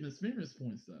still getting experience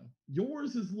points though.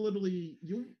 Yours is literally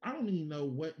you. I don't even know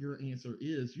what your answer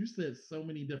is. You said so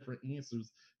many different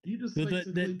answers. You just So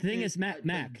basically the thing is, picked,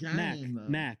 like, the game,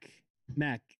 though.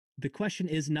 Mac. The question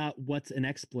is not what's an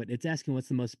exploit. It's asking what's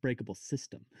the most breakable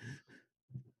system.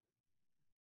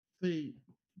 See,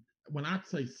 when I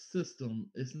say system,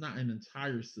 it's not an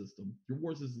entire system.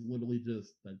 Yours is literally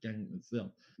just the game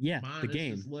itself. Yeah, Mine the is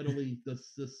game. just literally the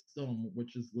system,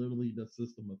 which is literally the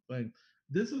system of things.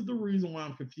 This is the reason why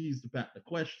I'm confused about the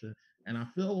question. And I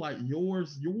feel like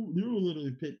yours, you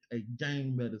literally picked a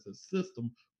game that is a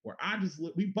system. Where I just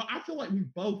I feel like we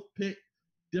both picked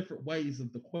different ways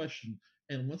of the question.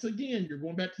 And once again, you're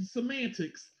going back to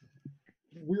semantics.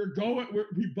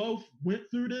 We both went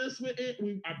through this with it.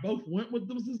 I both went with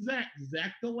them.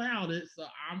 Zach allowed it, so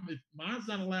if mine's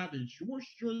not allowed, then yours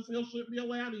sure as hell shouldn't be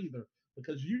allowed either,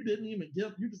 because you didn't even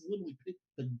you just literally picked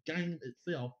the game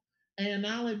itself. And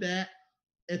not only that,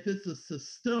 if it's a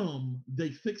system, they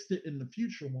fixed it in the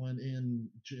future one in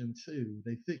Gen 2.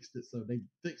 They fixed it, so they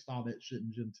fixed all that shit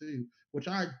in Gen 2, which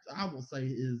I will say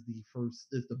is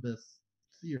the best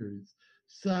series.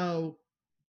 So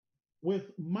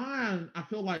with mine, I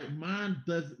feel like mine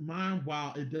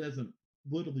while it doesn't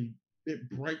literally it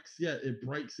breaks, it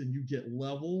breaks and you get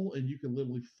level and you can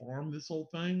literally farm this whole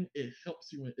thing. It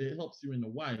helps you in a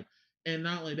way. And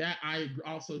not only that, I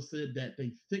also said that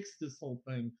they fixed this whole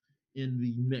thing in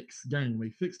the next game.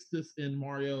 They fixed this in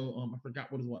Mario. I forgot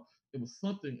what it was. It was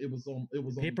something. It was on. It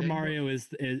was on Paper Game Mario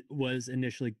was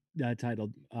initially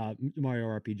titled Mario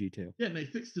RPG 2. Yeah, and they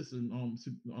fixed this in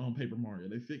Paper Mario.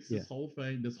 They fixed this whole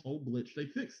thing, this whole glitch. They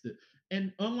fixed it.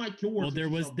 And unlike yours,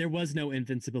 well, there was no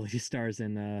invincibility stars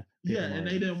in Paper Mario. And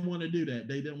they didn't want to do that.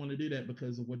 They didn't want to do that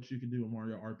because of what you can do in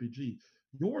Mario RPG.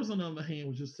 Yours, on the other hand,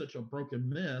 was just such a broken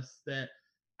mess that,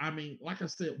 I mean, like I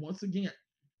said, once again,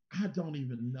 I don't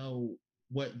even know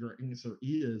what your answer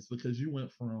is, because you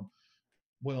went from,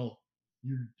 well,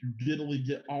 you literally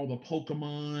get all the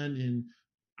Pokemon, and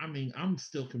I mean, I'm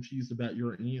still confused about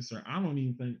your answer. I don't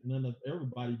even think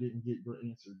everybody didn't get your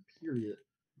answer, period.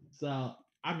 So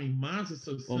I mean, mine's is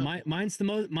so simple. Well, mine's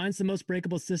the most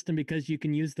breakable system because you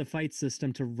can use the fight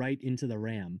system to write into the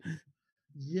RAM.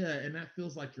 Yeah, and that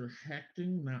feels like you're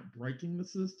hacking, not breaking the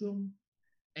system.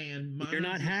 And you're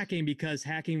not hacking, because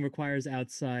hacking requires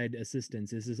outside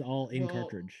assistance. This is all in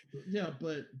cartridge. Yeah,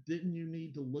 but didn't you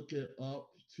need to look it up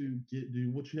to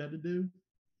do what you had to do?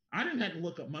 I didn't have to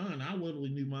look up mine. I literally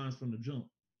knew mine from the jump.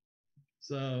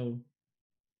 So,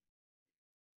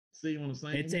 see what I'm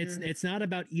saying? It's not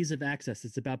about ease of access.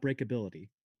 It's about breakability.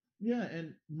 Yeah,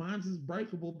 and mine's is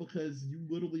breakable because you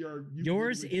literally are.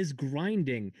 Yours is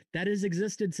grinding. That has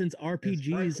existed since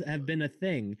RPGs have been a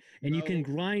thing, and you can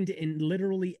grind in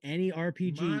literally any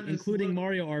RPG, including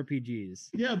Mario RPGs.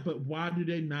 Yeah, but why do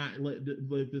they not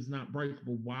if it's not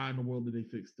breakable? Why in the world did they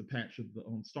fix the patch of the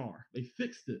Star? They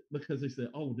fixed it because they said,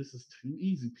 "Oh, this is too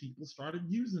easy." People started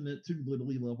using it to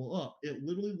literally level up. It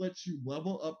literally lets you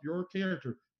level up your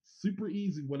character super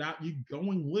easy without you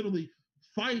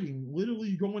fighting,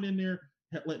 literally going in there,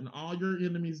 letting all your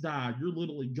enemies die. You're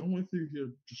literally going through here.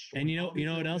 And you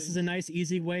know what else is a nice,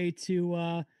 easy way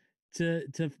to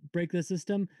break the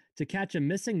system? To catch a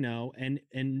missing no and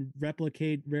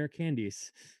replicate rare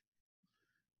candies.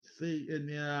 See,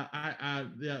 and I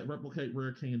replicate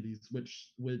rare candies,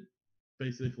 which would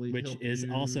basically is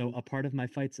also a part of my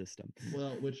fight system.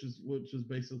 Well, which is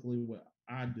basically what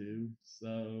I do.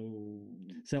 So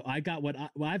I've got what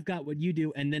you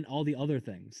do, and then all the other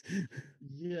things.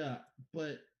 Yeah,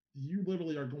 but you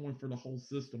literally are going for the whole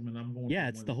system, and I'm going. Yeah,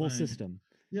 it's the whole system.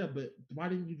 Yeah, but why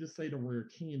didn't you just say the rare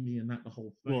candy and not the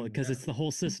whole thing? Well, because it's the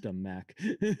whole system, Mac.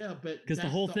 Yeah, but because the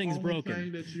whole thing's broken.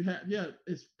 Thing that you have, yeah,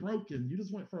 it's broken. You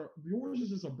just went for yours is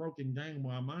just a broken game,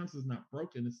 while mine's is not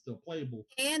broken. It's still playable.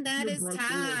 And that is time.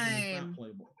 It's not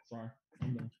playable. Sorry,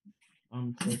 I'm done.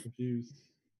 I'm so confused.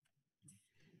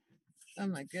 Oh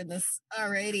my goodness.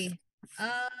 Alrighty.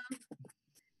 Alrighty,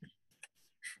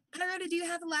 do you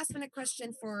have a last minute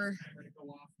question for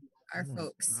our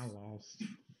folks? I lost.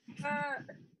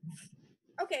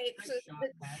 Okay, so the one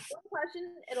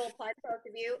question, it'll apply to both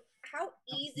of you. How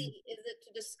easy is it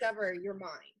to discover your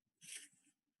mind?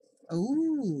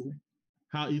 Ooh.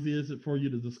 How easy is it for you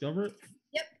to discover it?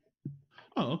 Yep.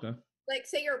 Oh, okay. Like,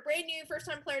 say you're a brand new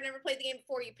first-time player, never played the game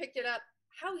before, you picked it up.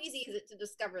 How easy is it to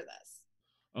discover this?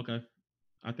 Okay.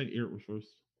 I think Eric was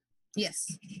first.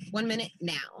 Yes. 1 minute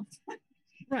now.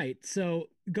 Right. So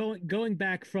going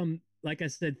back from, like I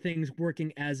said, things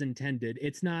working as intended,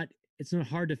 it's not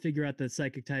hard to figure out that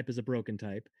psychic type is a broken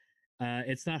type.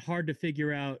 It's not hard to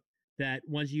figure out that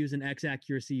once you use an X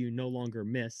accuracy, you no longer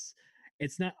miss.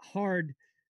 It's not hard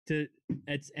to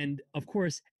it's and of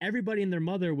course everybody and their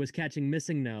mother was catching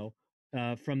Missing No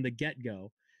from the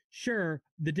get-go. Sure,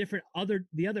 the other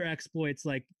exploits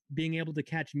like being able to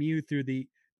catch Mew through the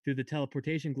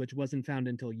teleportation glitch wasn't found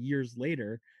until years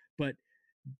later, but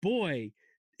boy,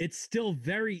 it's still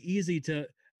very easy to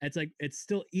it's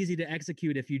still easy to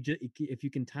execute if you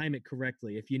can time it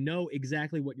correctly. If you know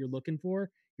exactly what you're looking for,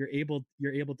 you're able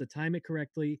to time it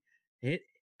correctly, hit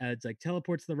it's like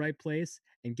teleports to the right place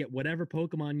and get whatever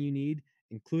Pokemon you need,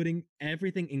 including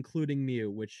everything, including Mew,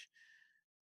 which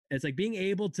it's like being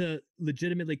able to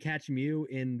legitimately catch Mew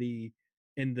in the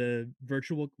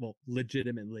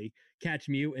legitimately catch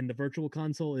Mew in the virtual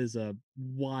console is a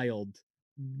wild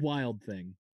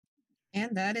thing.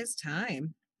 And that is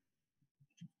time.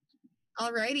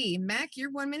 Alrighty, Mac,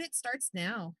 your 1 minute starts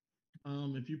now.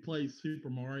 If you play Super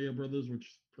Mario Brothers,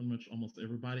 which pretty much almost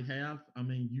everybody have, I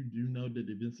mean, you do know that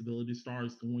the Invincibility Star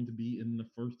is going to be in the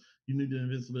first. You knew the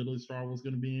Invincibility Star was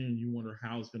going to be in, and you wonder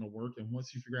how it's going to work. And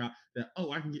once you figure out that,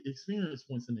 oh, I can get experience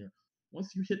points in there.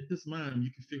 Once you hit this mine,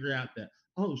 you can figure out that,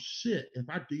 oh shit, if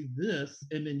I do this,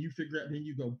 and then you figure out, then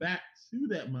you go back to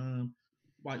that mine.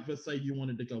 Like, let's say you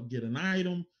wanted to go get an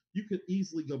item, you could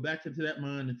easily go back into that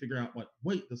mine and figure out, like,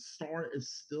 wait, the star is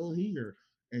still here.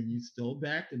 And you still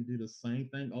back and do the same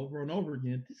thing over and over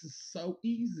again. This is so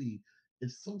easy.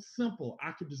 It's so simple.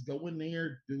 I could just go in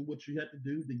there, do what you have to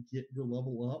do to get your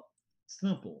level up.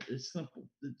 Simple. It's simple.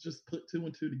 It's just put two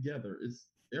and two together. It's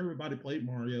everybody played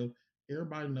Mario.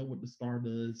 Everybody know what the star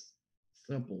does.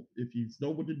 Simple. If you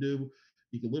know what to do,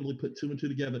 you can literally put two and two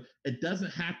together. It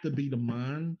doesn't have to be the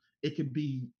mine. It could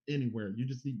be anywhere. You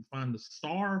just need to find the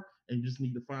star, and you just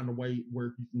need to find a way where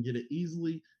you can get it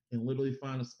easily, and literally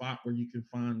find a spot where you can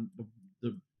find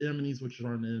the enemies, which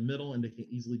are in the middle, and they can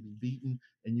easily be beaten,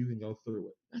 and you can go through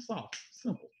it. That's all.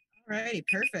 Simple. Alrighty,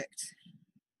 perfect.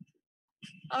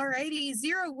 Alrighty,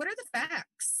 Zero, what are the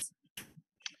facts?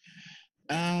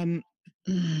 I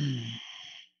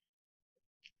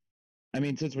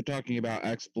mean, since we're talking about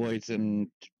exploits and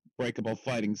breakable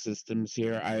fighting systems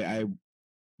here, I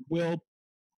will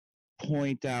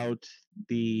point out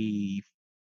the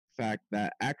fact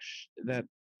that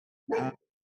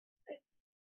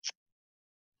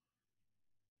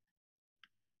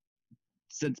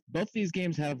since both these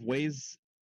games have ways,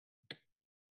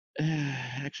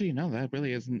 actually, no, that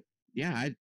really isn't. Yeah,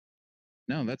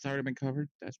 no, that's already been covered.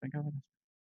 That's been covered.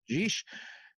 Jeesh.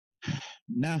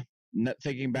 No, not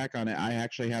thinking back on it, I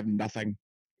actually have nothing.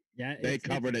 Yeah, they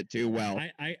covered it too well.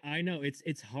 I know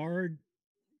it's hard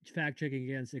fact checking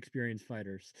against experienced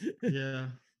fighters. Yeah.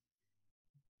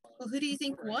 Well, who do you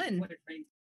think won?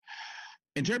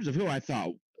 In terms of who I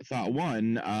thought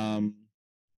won,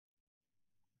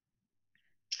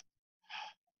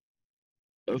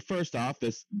 first off,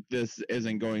 this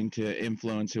isn't going to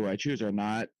influence who I choose or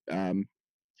not.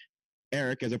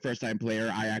 Eric, as a first-time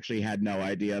player, I actually had no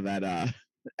idea that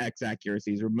X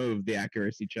accuracies removed the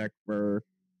accuracy check for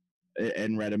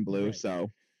in Red and Blue. Right. So,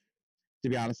 to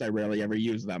be honest, I rarely ever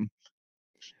use them.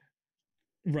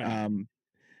 Right.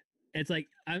 It's like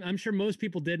I'm sure most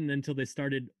people didn't until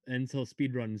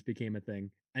speedruns became a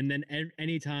thing, and then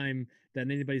anytime that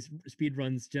anybody's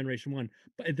speedruns Generation 1,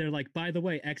 but they're like, by the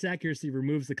way, X accuracy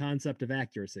removes the concept of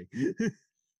accuracy.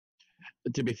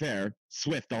 To be fair,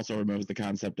 Swift also removes the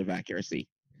concept of accuracy.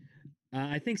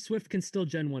 I think Swift can still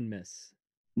Gen 1 miss.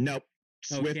 Nope.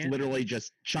 Swift literally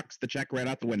just chucks the check right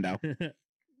out the window.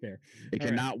 Fair. It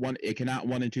cannot 1 in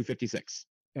 256.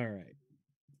 All right.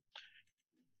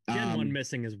 Gen 1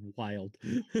 missing is wild.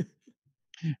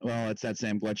 Well, it's that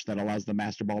same glitch that allows the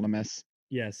Master Ball to miss.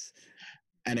 Yes.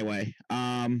 Anyway,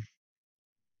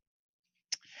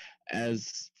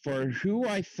 as for who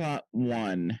I thought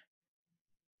won,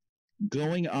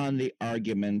 going on the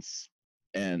arguments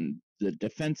and the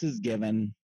defenses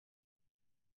given,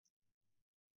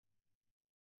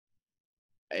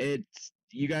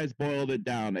 you guys boiled it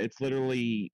down. It's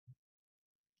literally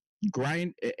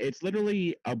it's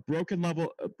literally a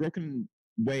broken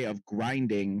way of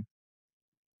grinding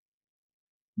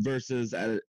versus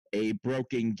a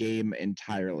broken game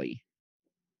entirely.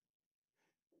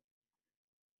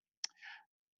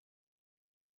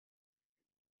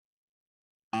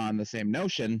 On the same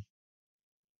notion,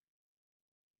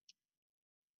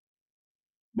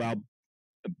 well,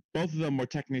 both of them were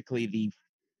technically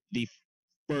the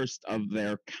first of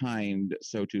their kind,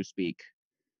 so to speak,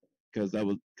 because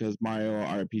Mario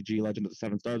RPG Legend of the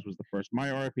Seven Stars was the first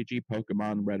Mario RPG.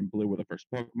 Pokemon Red and Blue were the first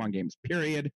Pokemon games,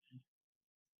 period.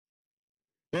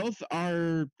 Both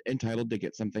are entitled to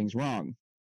get some things wrong.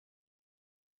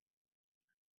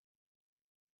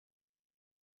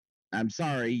 I'm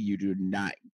sorry, you do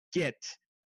not get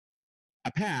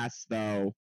a pass,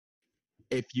 though,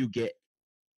 if you get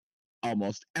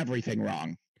almost everything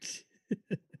wrong.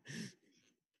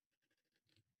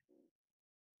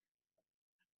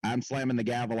 I'm slamming the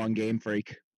gavel on Game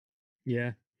Freak.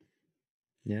 Yeah.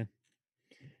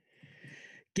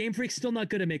 Game Freak's still not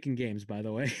good at making games, by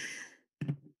the way.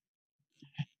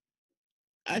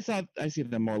 I see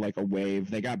them more like a wave.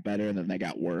 They got better and then they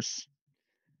got worse.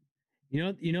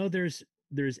 You know, there's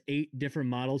 8 different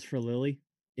models for Lily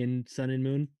in Sun and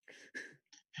Moon.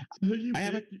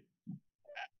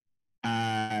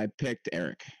 I picked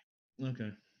Eric.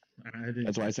 Okay. I didn't.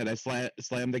 That's why I said I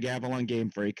slammed the gavel on Game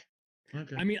Freak.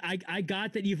 Okay. I mean, I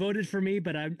got that you voted for me,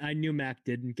 but I knew Mac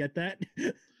didn't get that.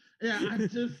 Yeah, I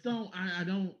just don't. I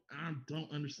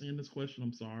don't understand this question.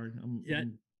 I'm sorry.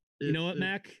 You know what,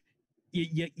 Mac?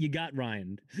 You got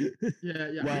Ryan.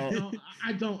 Yeah. Well,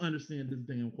 I don't understand this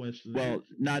damn question. Well,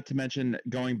 not to mention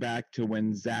going back to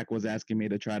when Zach was asking me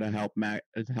to try to help Mac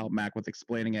with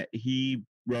explaining it. He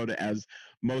wrote it as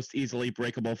most easily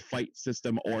breakable fight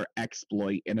system or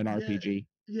exploit in an RPG.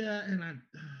 Yeah, and I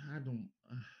don't.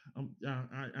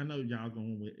 I know y'all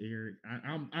going with Eric.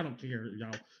 I don't care,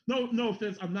 y'all. No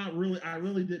offense. I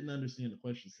really didn't understand the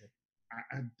question. So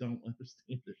I don't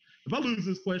understand it. If I lose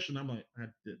this question, I'm like, I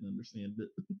didn't understand it.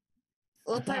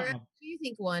 Well, Pyra, who do you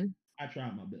think won? I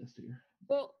tried my best here.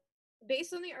 Well,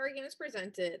 based on the arguments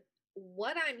presented,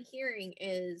 what I'm hearing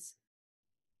is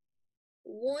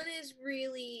one is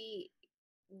really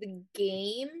the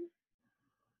game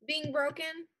being broken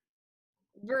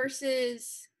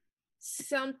versus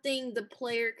something the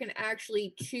player can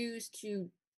actually choose to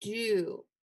do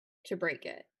to break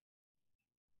it.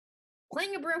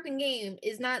 Playing a broken game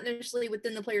is not necessarily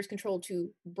within the player's control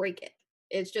to break it.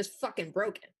 It's just fucking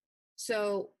broken.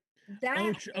 So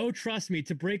that trust me,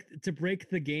 to break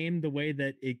the game the way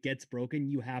that it gets broken,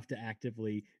 you have to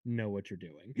actively know what you're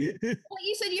doing. Well,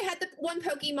 you said you had the one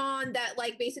Pokemon that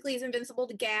like basically is invincible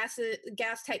to gas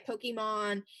type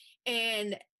Pokemon,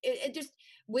 and it just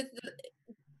with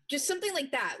just something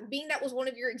like that, being that was one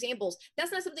of your examples,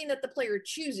 that's not something that the player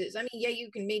chooses. I mean, yeah, you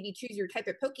can maybe choose your type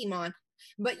of Pokemon,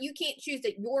 but you can't choose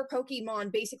that your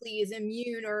Pokemon basically is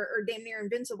immune or damn near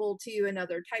invincible to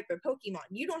another type of Pokemon.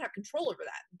 You don't have control over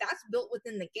that. That's built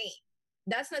within the game.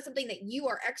 That's not something that you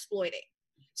are exploiting.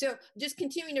 So just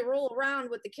continuing to roll around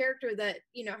with the character that,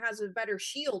 you know, has a better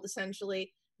shield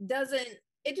essentially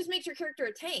it just makes your character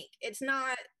a tank. It's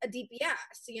not a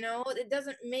DPS, you know? It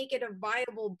doesn't make it a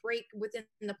viable break within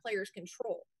the player's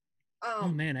control. Oh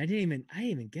man, I didn't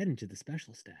even get into the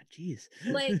special stat. Jeez.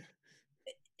 Like,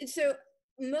 so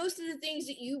most of the things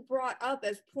that you brought up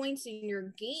as points in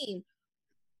your game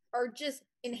are just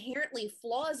inherently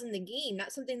flaws in the game,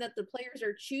 not something that the players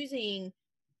are choosing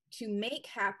to make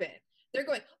happen. They're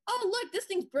going, oh, look, this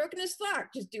thing's broken as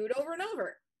fuck. Just do it over and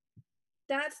over.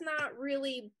 That's not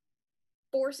really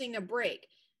forcing a break.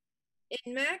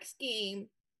 In Mac's game,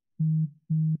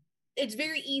 it's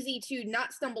very easy to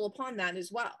not stumble upon that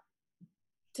as well,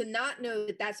 to not know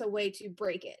that that's a way to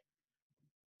break it.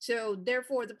 So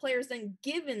therefore, the player's then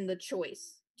given the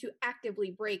choice to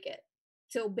actively break it.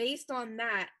 So based on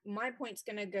that, my point's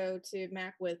going to go to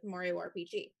Mac with Mario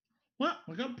RPG. Well,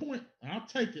 I got a point. I'll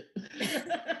take it.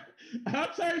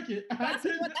 I'll take it. That's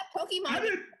what that Pokemon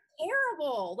is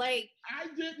terrible. Like, I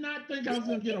did not think I was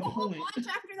going to get a point. Bunch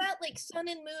after that, like Sun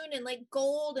and Moon and like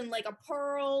Gold and like a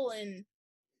Pearl and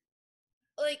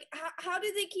like how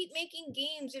do they keep making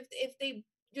games if they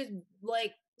just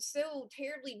like so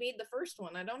terribly made the first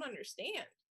one? I don't understand.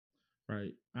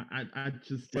 Right. I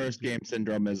just first game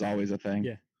syndrome is always a thing.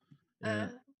 Yeah.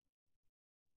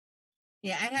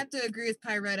 Yeah, I'd have to agree with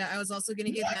Pyretta. I was also going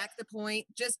to give Mac the point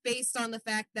just based on the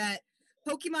fact that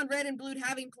Pokemon Red and Blue,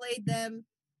 having played them,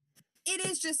 it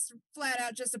is just flat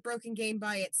out just a broken game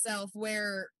by itself,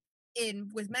 where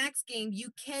with Mac's game, you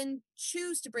can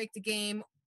choose to break the game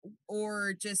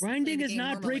or just grinding is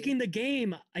not normally. Grinding breaking the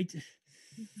game. is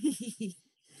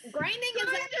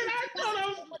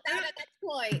without an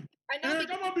exploit. I know. Eric,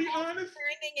 I'm gonna be honest.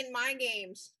 Grinding in my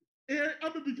games. Eric,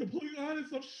 I'm gonna be completely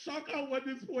honest. I'm shocked I won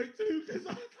this point too, because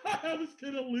I thought I was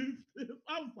gonna lose this.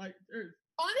 I was like,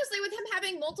 honestly, with him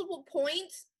having multiple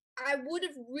points, I would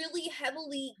have really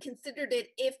heavily considered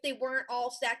it if they weren't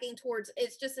all stacking towards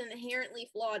it's just an inherently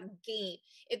flawed game.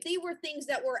 If they were things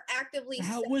that were actively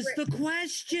That was the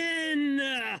question.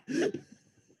 I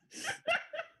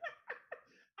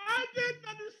didn't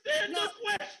understand the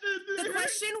question. The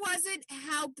question wasn't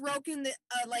how broken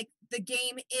the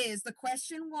game is. The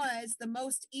question was the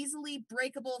most easily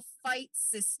breakable fight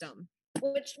system,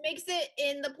 which makes it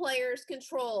in the player's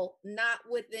control, not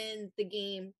within the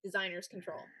game designer's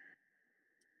control.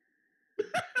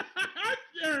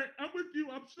 Eric. I'm with you.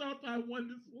 I'm shocked I won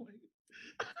this one.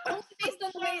 Only based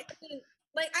on the way, I mean,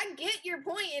 like, I get your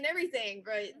point and everything,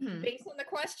 but Mhm. based on the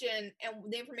question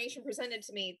and the information presented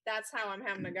to me, that's how I'm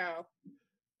having to go.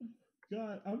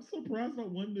 God, I'm surprised I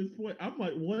won this point. I'm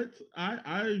like, what? I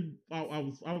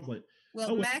was like,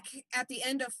 Well, oh, well. Mac, at the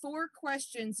end of 4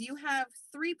 questions, you have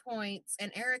 3 points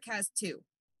and Eric has 2.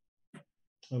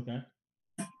 Okay.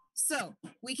 So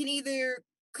we can either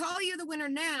call you the winner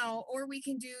now, or we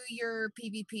can do your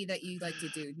PvP that you like to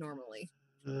do normally.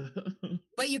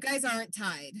 But you guys aren't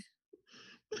tied.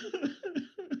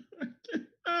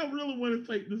 I really want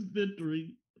to take this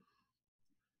victory.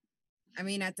 I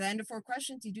mean, at the end of 4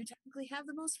 questions, you do technically have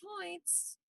the most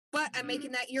points. But I'm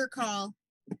making that your call.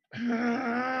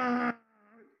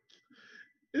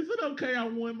 Is it okay? I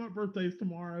won. My birthday's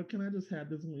tomorrow. Can I just have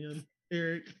this win,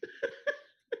 Eric?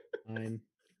 Fine.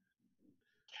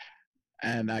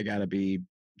 And I gotta be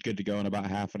good to go in about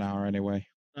half an hour anyway.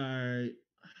 All right.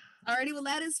 Alrighty, well,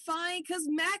 that is fine because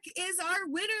Mac is our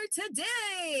winner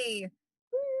today.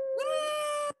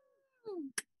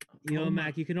 Woo! You know, Oh my-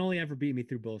 Mac, you can only ever beat me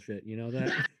through bullshit. You know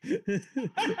that?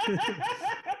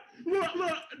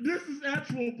 Look, this is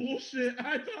actual bullshit.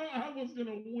 I thought I was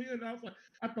gonna win.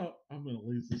 I thought I'm gonna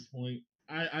lose this point.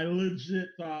 I legit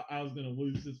thought I was gonna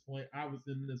lose this point. I was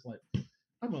in this like,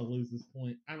 I'm gonna lose this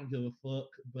point. I don't give a fuck,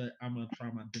 but I'm gonna try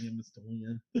my damnedest to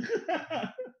win.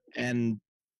 And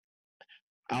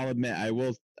I'll admit, I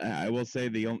will say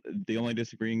the only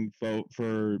disagreeing vote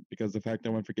for because the fact I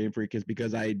went for Game Freak is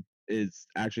because is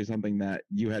actually something that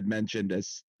you had mentioned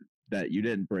as that you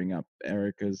didn't bring up,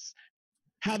 Eric, is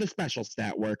how the special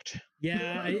stat worked.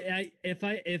 Yeah, I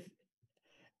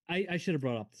should have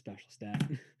brought up the special stat.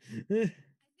 I think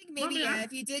maybe, mean, yeah,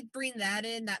 if you did bring that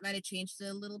in, that might have changed it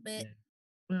a little bit.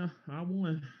 Well, I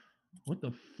won. What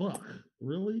the fuck?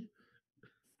 Really?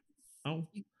 Oh.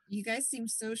 You guys seem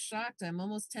so shocked. I'm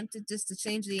almost tempted just to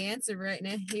change the answer right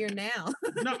now.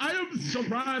 No, I am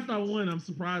surprised I won. I'm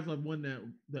surprised I won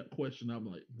that question. I'm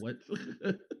like, what?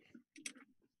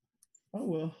 Oh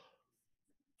well.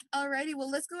 Alrighty, well,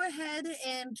 let's go ahead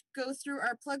and go through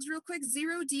our plugs real quick.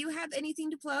 Zero, do you have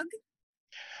anything to plug?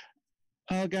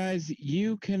 Guys,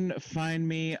 you can find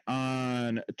me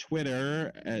on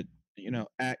Twitter at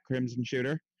Crimson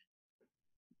Shooter.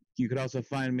 You could also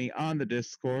find me on the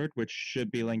Discord, which should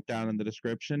be linked down in the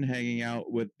description, hanging out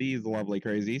with these lovely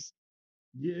crazies.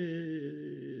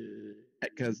 Yeah.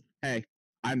 Because, hey,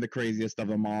 I'm the craziest of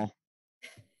them all.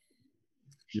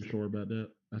 You sure about that?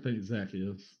 I think Zach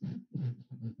is.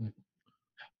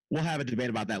 We'll have a debate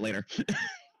about that later. I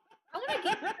want to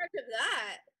get part of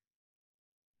that.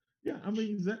 Yeah, I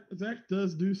mean, Zach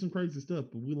does do some crazy stuff,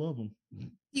 but we love him.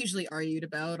 Usually argued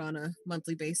about on a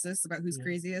monthly basis about who's Yeah.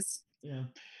 craziest. Yeah.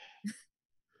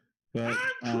 But,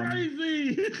 I'm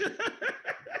crazy!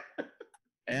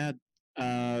 and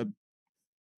other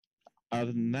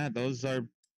than that, those are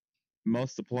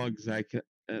most of the plugs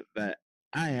that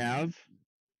I have.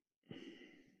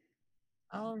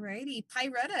 Alrighty,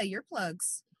 Pyretta, your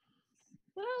plugs.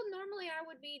 Well, normally I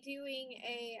would be doing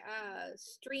a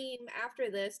stream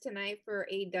after this tonight for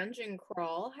a dungeon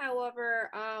crawl. However,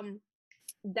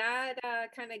 that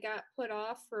kind of got put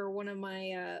off for one of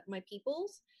my my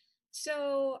peoples.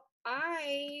 So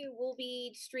I will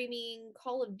be streaming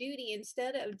Call of Duty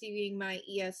instead of doing my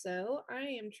ESO. I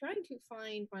am trying to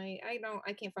find my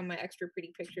I can't find my extra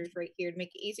pretty pictures right here to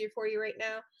make it easier for you right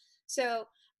now. So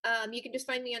you can just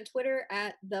find me on Twitter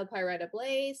at the Pyretta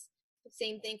Blaze.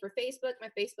 Same thing for Facebook. My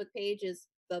Facebook page is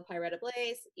the Pyretta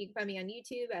Blaze. You can find me on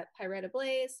YouTube at Pyretta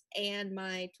Blaze, and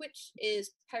my Twitch is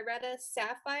Pyretta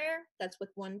Sapphire. That's with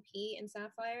 1 P in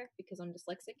Sapphire because I'm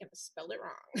dyslexic and I spelled it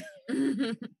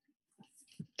wrong.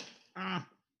 Ah,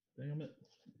 damn it.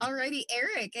 Alrighty,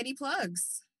 Eric, any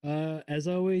plugs? As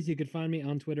always, you can find me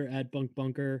on Twitter at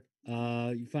BunkBunker.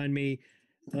 You find me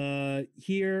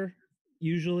here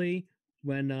usually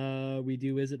when we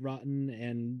do Is It Rotten,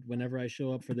 and whenever I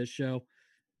show up for this show.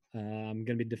 I'm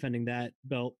gonna be defending that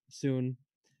belt soon.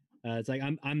 It's like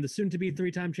I'm the soon-to-be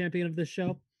 3-time champion of this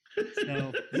show.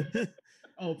 So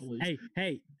Hopefully.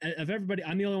 hey, of everybody,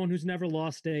 I'm the only one who's never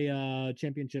lost a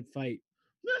championship fight.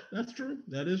 Yeah, that's true.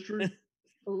 That is true.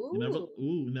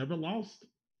 Never lost.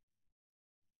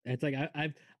 It's like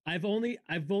I've only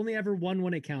ever won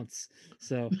when it counts.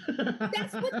 So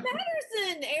That's what matters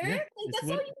then, Eric. Yeah, like that's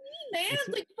all you need, man.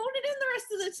 Like vote it in the rest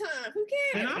of the time. Who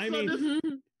And cares? I mean,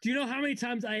 do you know how many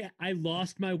times I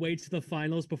lost my way to the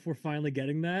finals before finally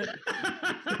getting that?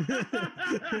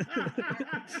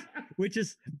 Which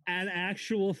is an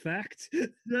actual fact. Yeah,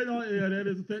 that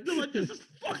is a fact. They're like, this is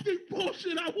fucking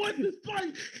bullshit. I won this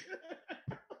fight.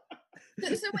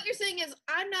 So what you're saying is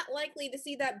I'm not likely to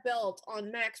see that belt on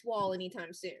Mac's wall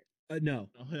anytime soon. No.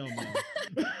 Oh hell no.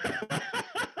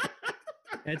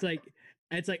 It's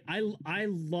like I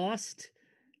lost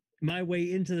my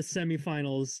way into the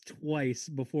semifinals twice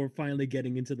before finally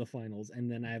getting into the finals,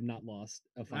 and then I have not lost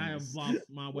a I have finals. lost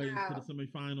my way Wow. to the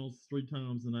semifinals 3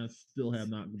 times, and I still have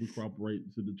not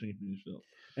incorporated to the championship.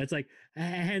 It's like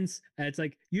hence it's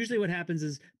like usually what happens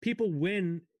is people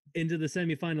win into the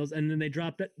semifinals and then they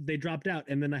dropped out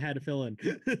and then I had to fill in.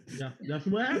 Yeah, that's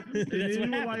what happened. That's what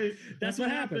happened. That's what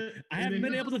happened. I haven't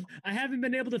been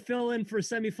able to fill in for a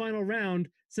semifinal round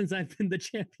since I've been the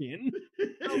champion.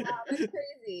 Oh wow, that's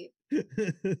crazy.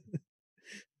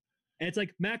 It's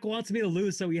like Mac wants me to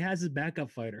lose, so he has his backup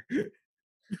fighter.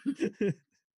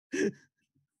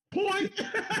 Point. You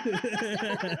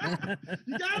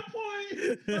got a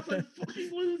point. I was like, fucking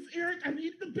lose, Eric. I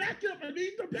need the backup.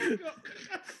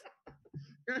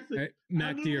 All right,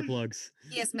 Mac, do your plugs.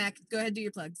 Yes, Mac, go ahead, do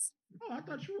your plugs. Oh, I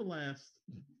thought you were last.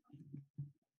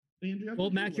 Andrew, I Well,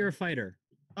 thought Mac, you you're were a fighter.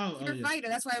 last. You're a yeah. fighter,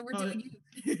 that's why we're Oh, doing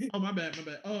you. Oh, my bad.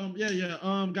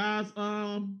 Yeah. Guys,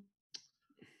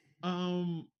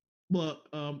 look,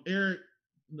 Eric,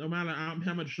 no matter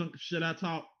how much shit I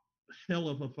talk, hell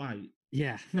of a fight.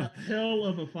 Yeah. Hell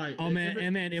of a fight. Oh man,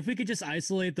 and man, if we could just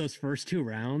isolate those first 2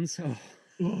 rounds. Oh,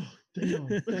 Oh, damn.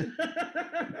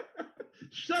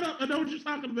 Shut up. I know what you're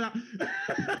talking about.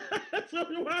 Tell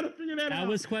me how to figure that out. that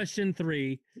was question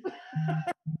 3.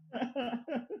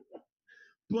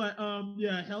 But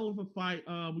yeah, hell of a fight.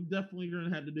 We definitely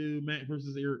gonna have to do Mac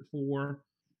versus Eric 4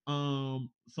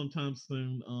 sometime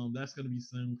soon. That's gonna be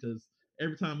soon because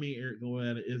every time me and Eric go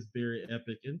at it, it's very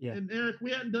epic. And, Yeah. and Eric,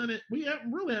 we hadn't done it. We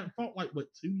haven't fought like what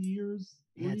 2 years.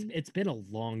 Yeah, it's been a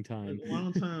long time. A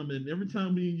long time, and every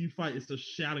time me and you fight, it's a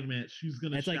shouting match. She's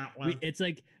gonna It's shout.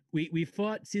 like we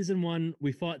fought season 1,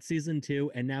 we fought season 2,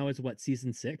 and now it's what,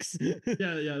 season 6? Yeah,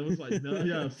 it was like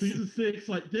season 6.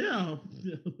 Like, damn,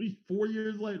 4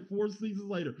 years later, 4 seasons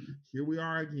later, here we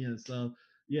are again. So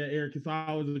yeah, Eric, it's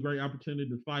always a great opportunity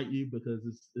to fight you because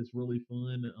it's really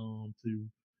fun to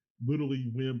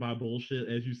literally win by bullshit,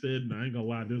 as you said. And I ain't gonna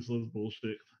lie, this was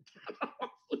bullshit.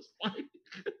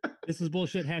 This was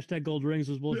bullshit. Hashtag gold rings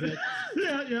was bullshit.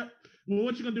 Yeah. Well,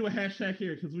 what you gonna do with hashtag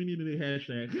here? Because we need a new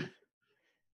hashtag.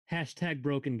 Hashtag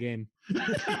broken game. Get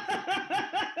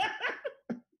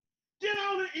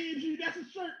on it, Angie. That's a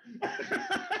shirt.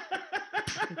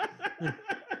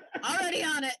 Already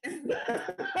on it.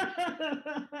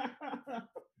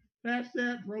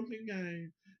 Hashtag broken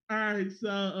game. All right,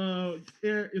 so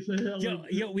Eric, it's a hell of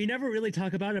Yo, we never really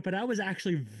talk about it, but I was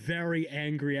actually very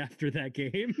angry after that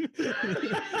game.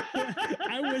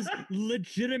 I was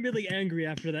legitimately angry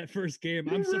after that first game.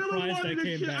 I'm surprised I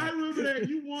came back. I remember that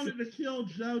you wanted to kill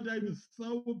Joe Davis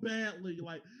so badly.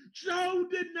 Like, Joe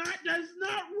that's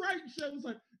not right. Joe was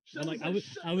like,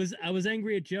 I was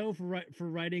angry at Joe for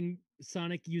writing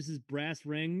Sonic uses brass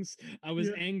rings. I was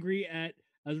angry at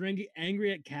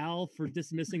Cal for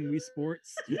dismissing Wii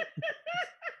Sports.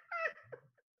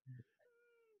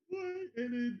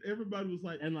 And then everybody was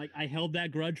like, and like I held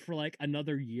that grudge for like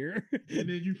another year. And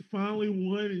then you finally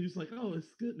won, and you're just like, oh,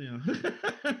 it's good now.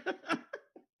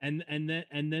 and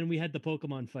then we had the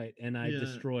Pokemon fight, and I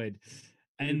destroyed.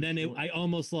 And then I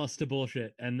almost lost to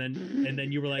bullshit. And then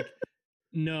you were like,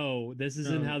 no, this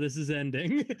isn't how this is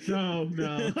ending. No.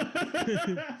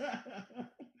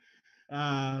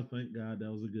 Thank God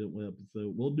that was a good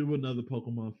episode. We'll do another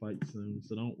Pokemon fight soon,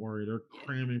 so don't worry. They're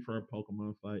cramming for a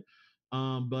Pokemon fight.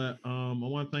 But I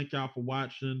want to thank y'all for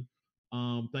watching.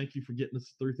 Thank you for getting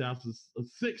us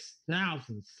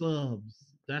 6,000 subs.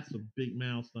 That's a big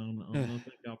milestone. I want to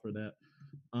thank y'all for that.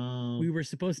 We were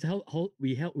supposed to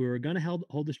we were gonna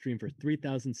hold the stream for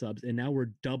 3,000 subs, and now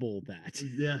we're double that.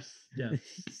 Yes.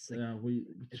 It's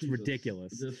Jesus,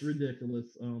 ridiculous. It's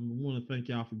ridiculous. We want to thank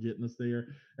y'all for getting us there,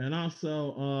 and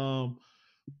also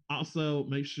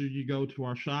make sure you go to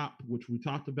our shop, which we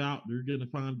talked about. We're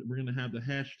gonna have the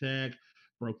hashtag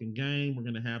broken game. We're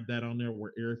gonna have that on there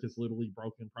where Eric is literally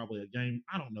broken probably a game.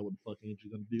 I don't know what the fuck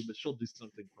Angie's gonna do, but she'll do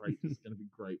something great. It's gonna be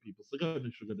great, people. So go to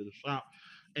the shop,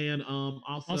 and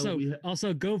also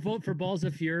go vote for Balls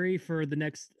of Fury for the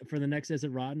next Is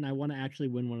It Rotten. I want to actually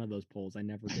win one of those polls. I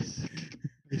never did.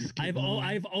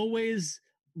 I've always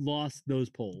lost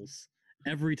those polls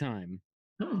every time.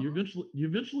 No, you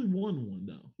eventually won one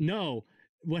though. No,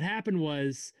 what happened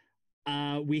was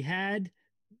we had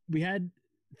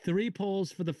 3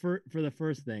 polls for the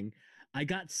first thing. I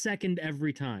got second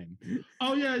every time.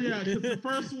 Oh yeah. Because the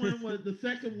first one was the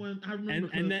second one. I remember.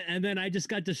 And then I just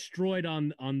got destroyed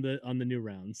on the new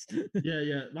rounds.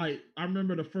 Yeah. Like I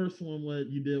remember the first one. What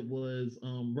you did was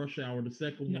Rush Hour. The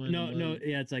second one. No.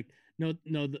 Yeah, it's like no.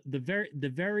 The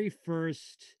very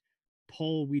first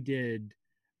poll we did,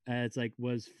 it's like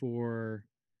was for.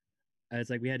 It's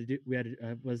like we had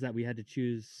to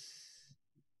choose.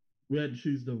 We had to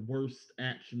choose the worst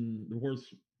action, the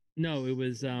worst. No, it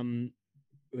was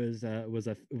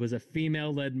a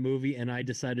female led movie, and I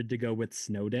decided to go with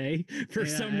Snow Day for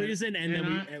some reason, and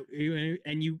then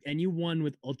you won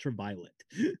with Ultraviolet,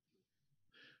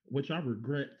 which I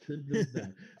regret to this day.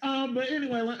 But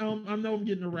anyway, I know I'm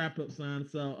getting a wrap up sign,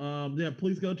 so yeah,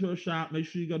 please go to a shop. Make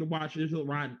sure you go to watch Is It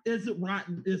Rotten? Is It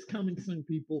Rotten? Is coming soon,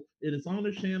 people. It is on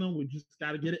the channel. We just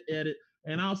got to get it edited.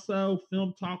 And also,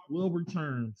 Film Talk will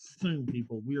return soon,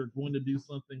 people. We are going to do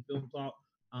something, Film Talk.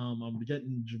 I'm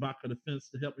getting Javaka Defense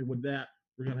to help me with that.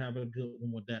 We're going to have a good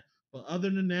one with that. But other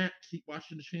than that, keep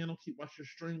watching the channel. Keep watching your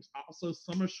streams. Also,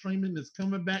 summer streaming is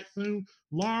coming back soon.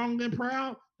 Long and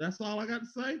proud. That's all I got to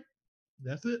say.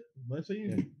 That's it. Let's see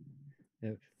you.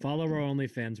 Yeah. Follow our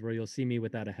OnlyFans where you'll see me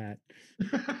without a hat.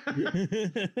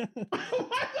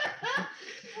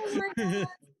 Oh my God.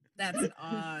 That's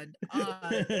odd.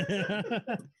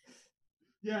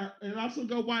 Yeah, and also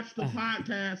go watch the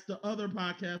podcast, the other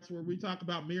podcast where we talk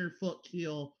about Marry, Fuck,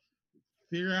 Kill.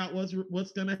 Figure out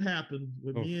what's going to happen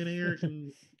with me and Eric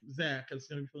and Zach. It's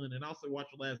going to be fun. And also watch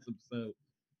the last episode,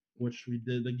 which we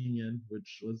did again,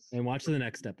 which was... And watch the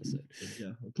next episode.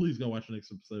 Yeah, please go watch the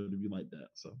next episode if you like that.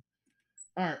 So,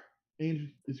 all right,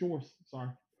 Angie, it's yours. Sorry.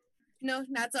 No,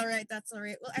 that's all right. That's all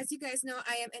right. Well, as you guys know,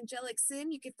 I am Angelic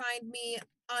Sin. You can find me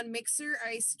on Mixer.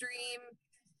 I stream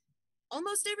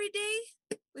almost every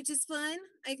day, which is fun.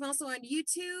 I'm also on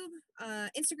YouTube,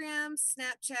 Instagram,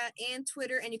 Snapchat, and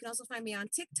Twitter. And you can also find me on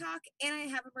TikTok. And I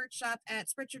have a merch shop at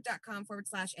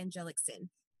spreadshirt.com/Angelic Sin.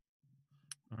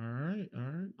 All right,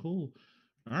 cool.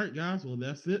 All right, guys. Well,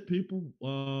 that's it, people.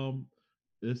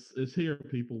 It's here,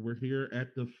 people. We're here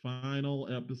at the final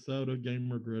episode of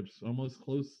Gamer Grudge. Almost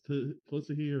close to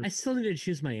here. I still need to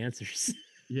choose my answers.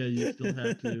 Yeah, you still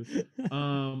have to.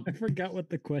 I forgot what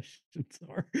the questions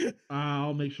are.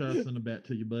 I'll make sure I send them back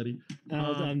to you, buddy.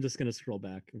 I'm just gonna scroll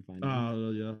back and find.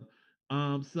 Oh yeah.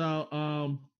 So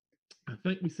I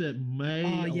think we said May.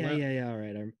 Oh yeah. All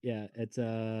right. Yeah, it's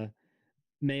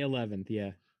May 11th.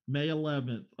 Yeah. May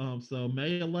 11th. So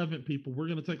May 11th, people, we're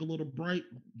gonna take a little break,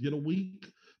 get a week,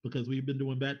 because we've been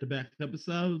doing back-to-back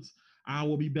episodes. I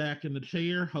will be back in the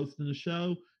chair hosting the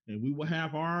show, and we will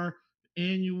have our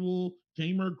annual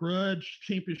Gamer Grudge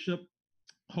Championship.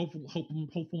 Hopeful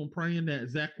and praying that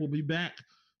Zach will be back.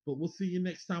 But we'll see you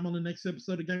next time on the next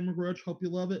episode of Gamer Grudge. Hope you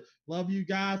love it. Love you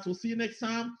guys. We'll see you next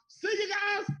time. See you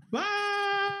guys.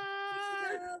 Bye.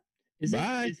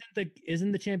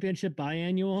 Isn't the championship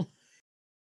biannual?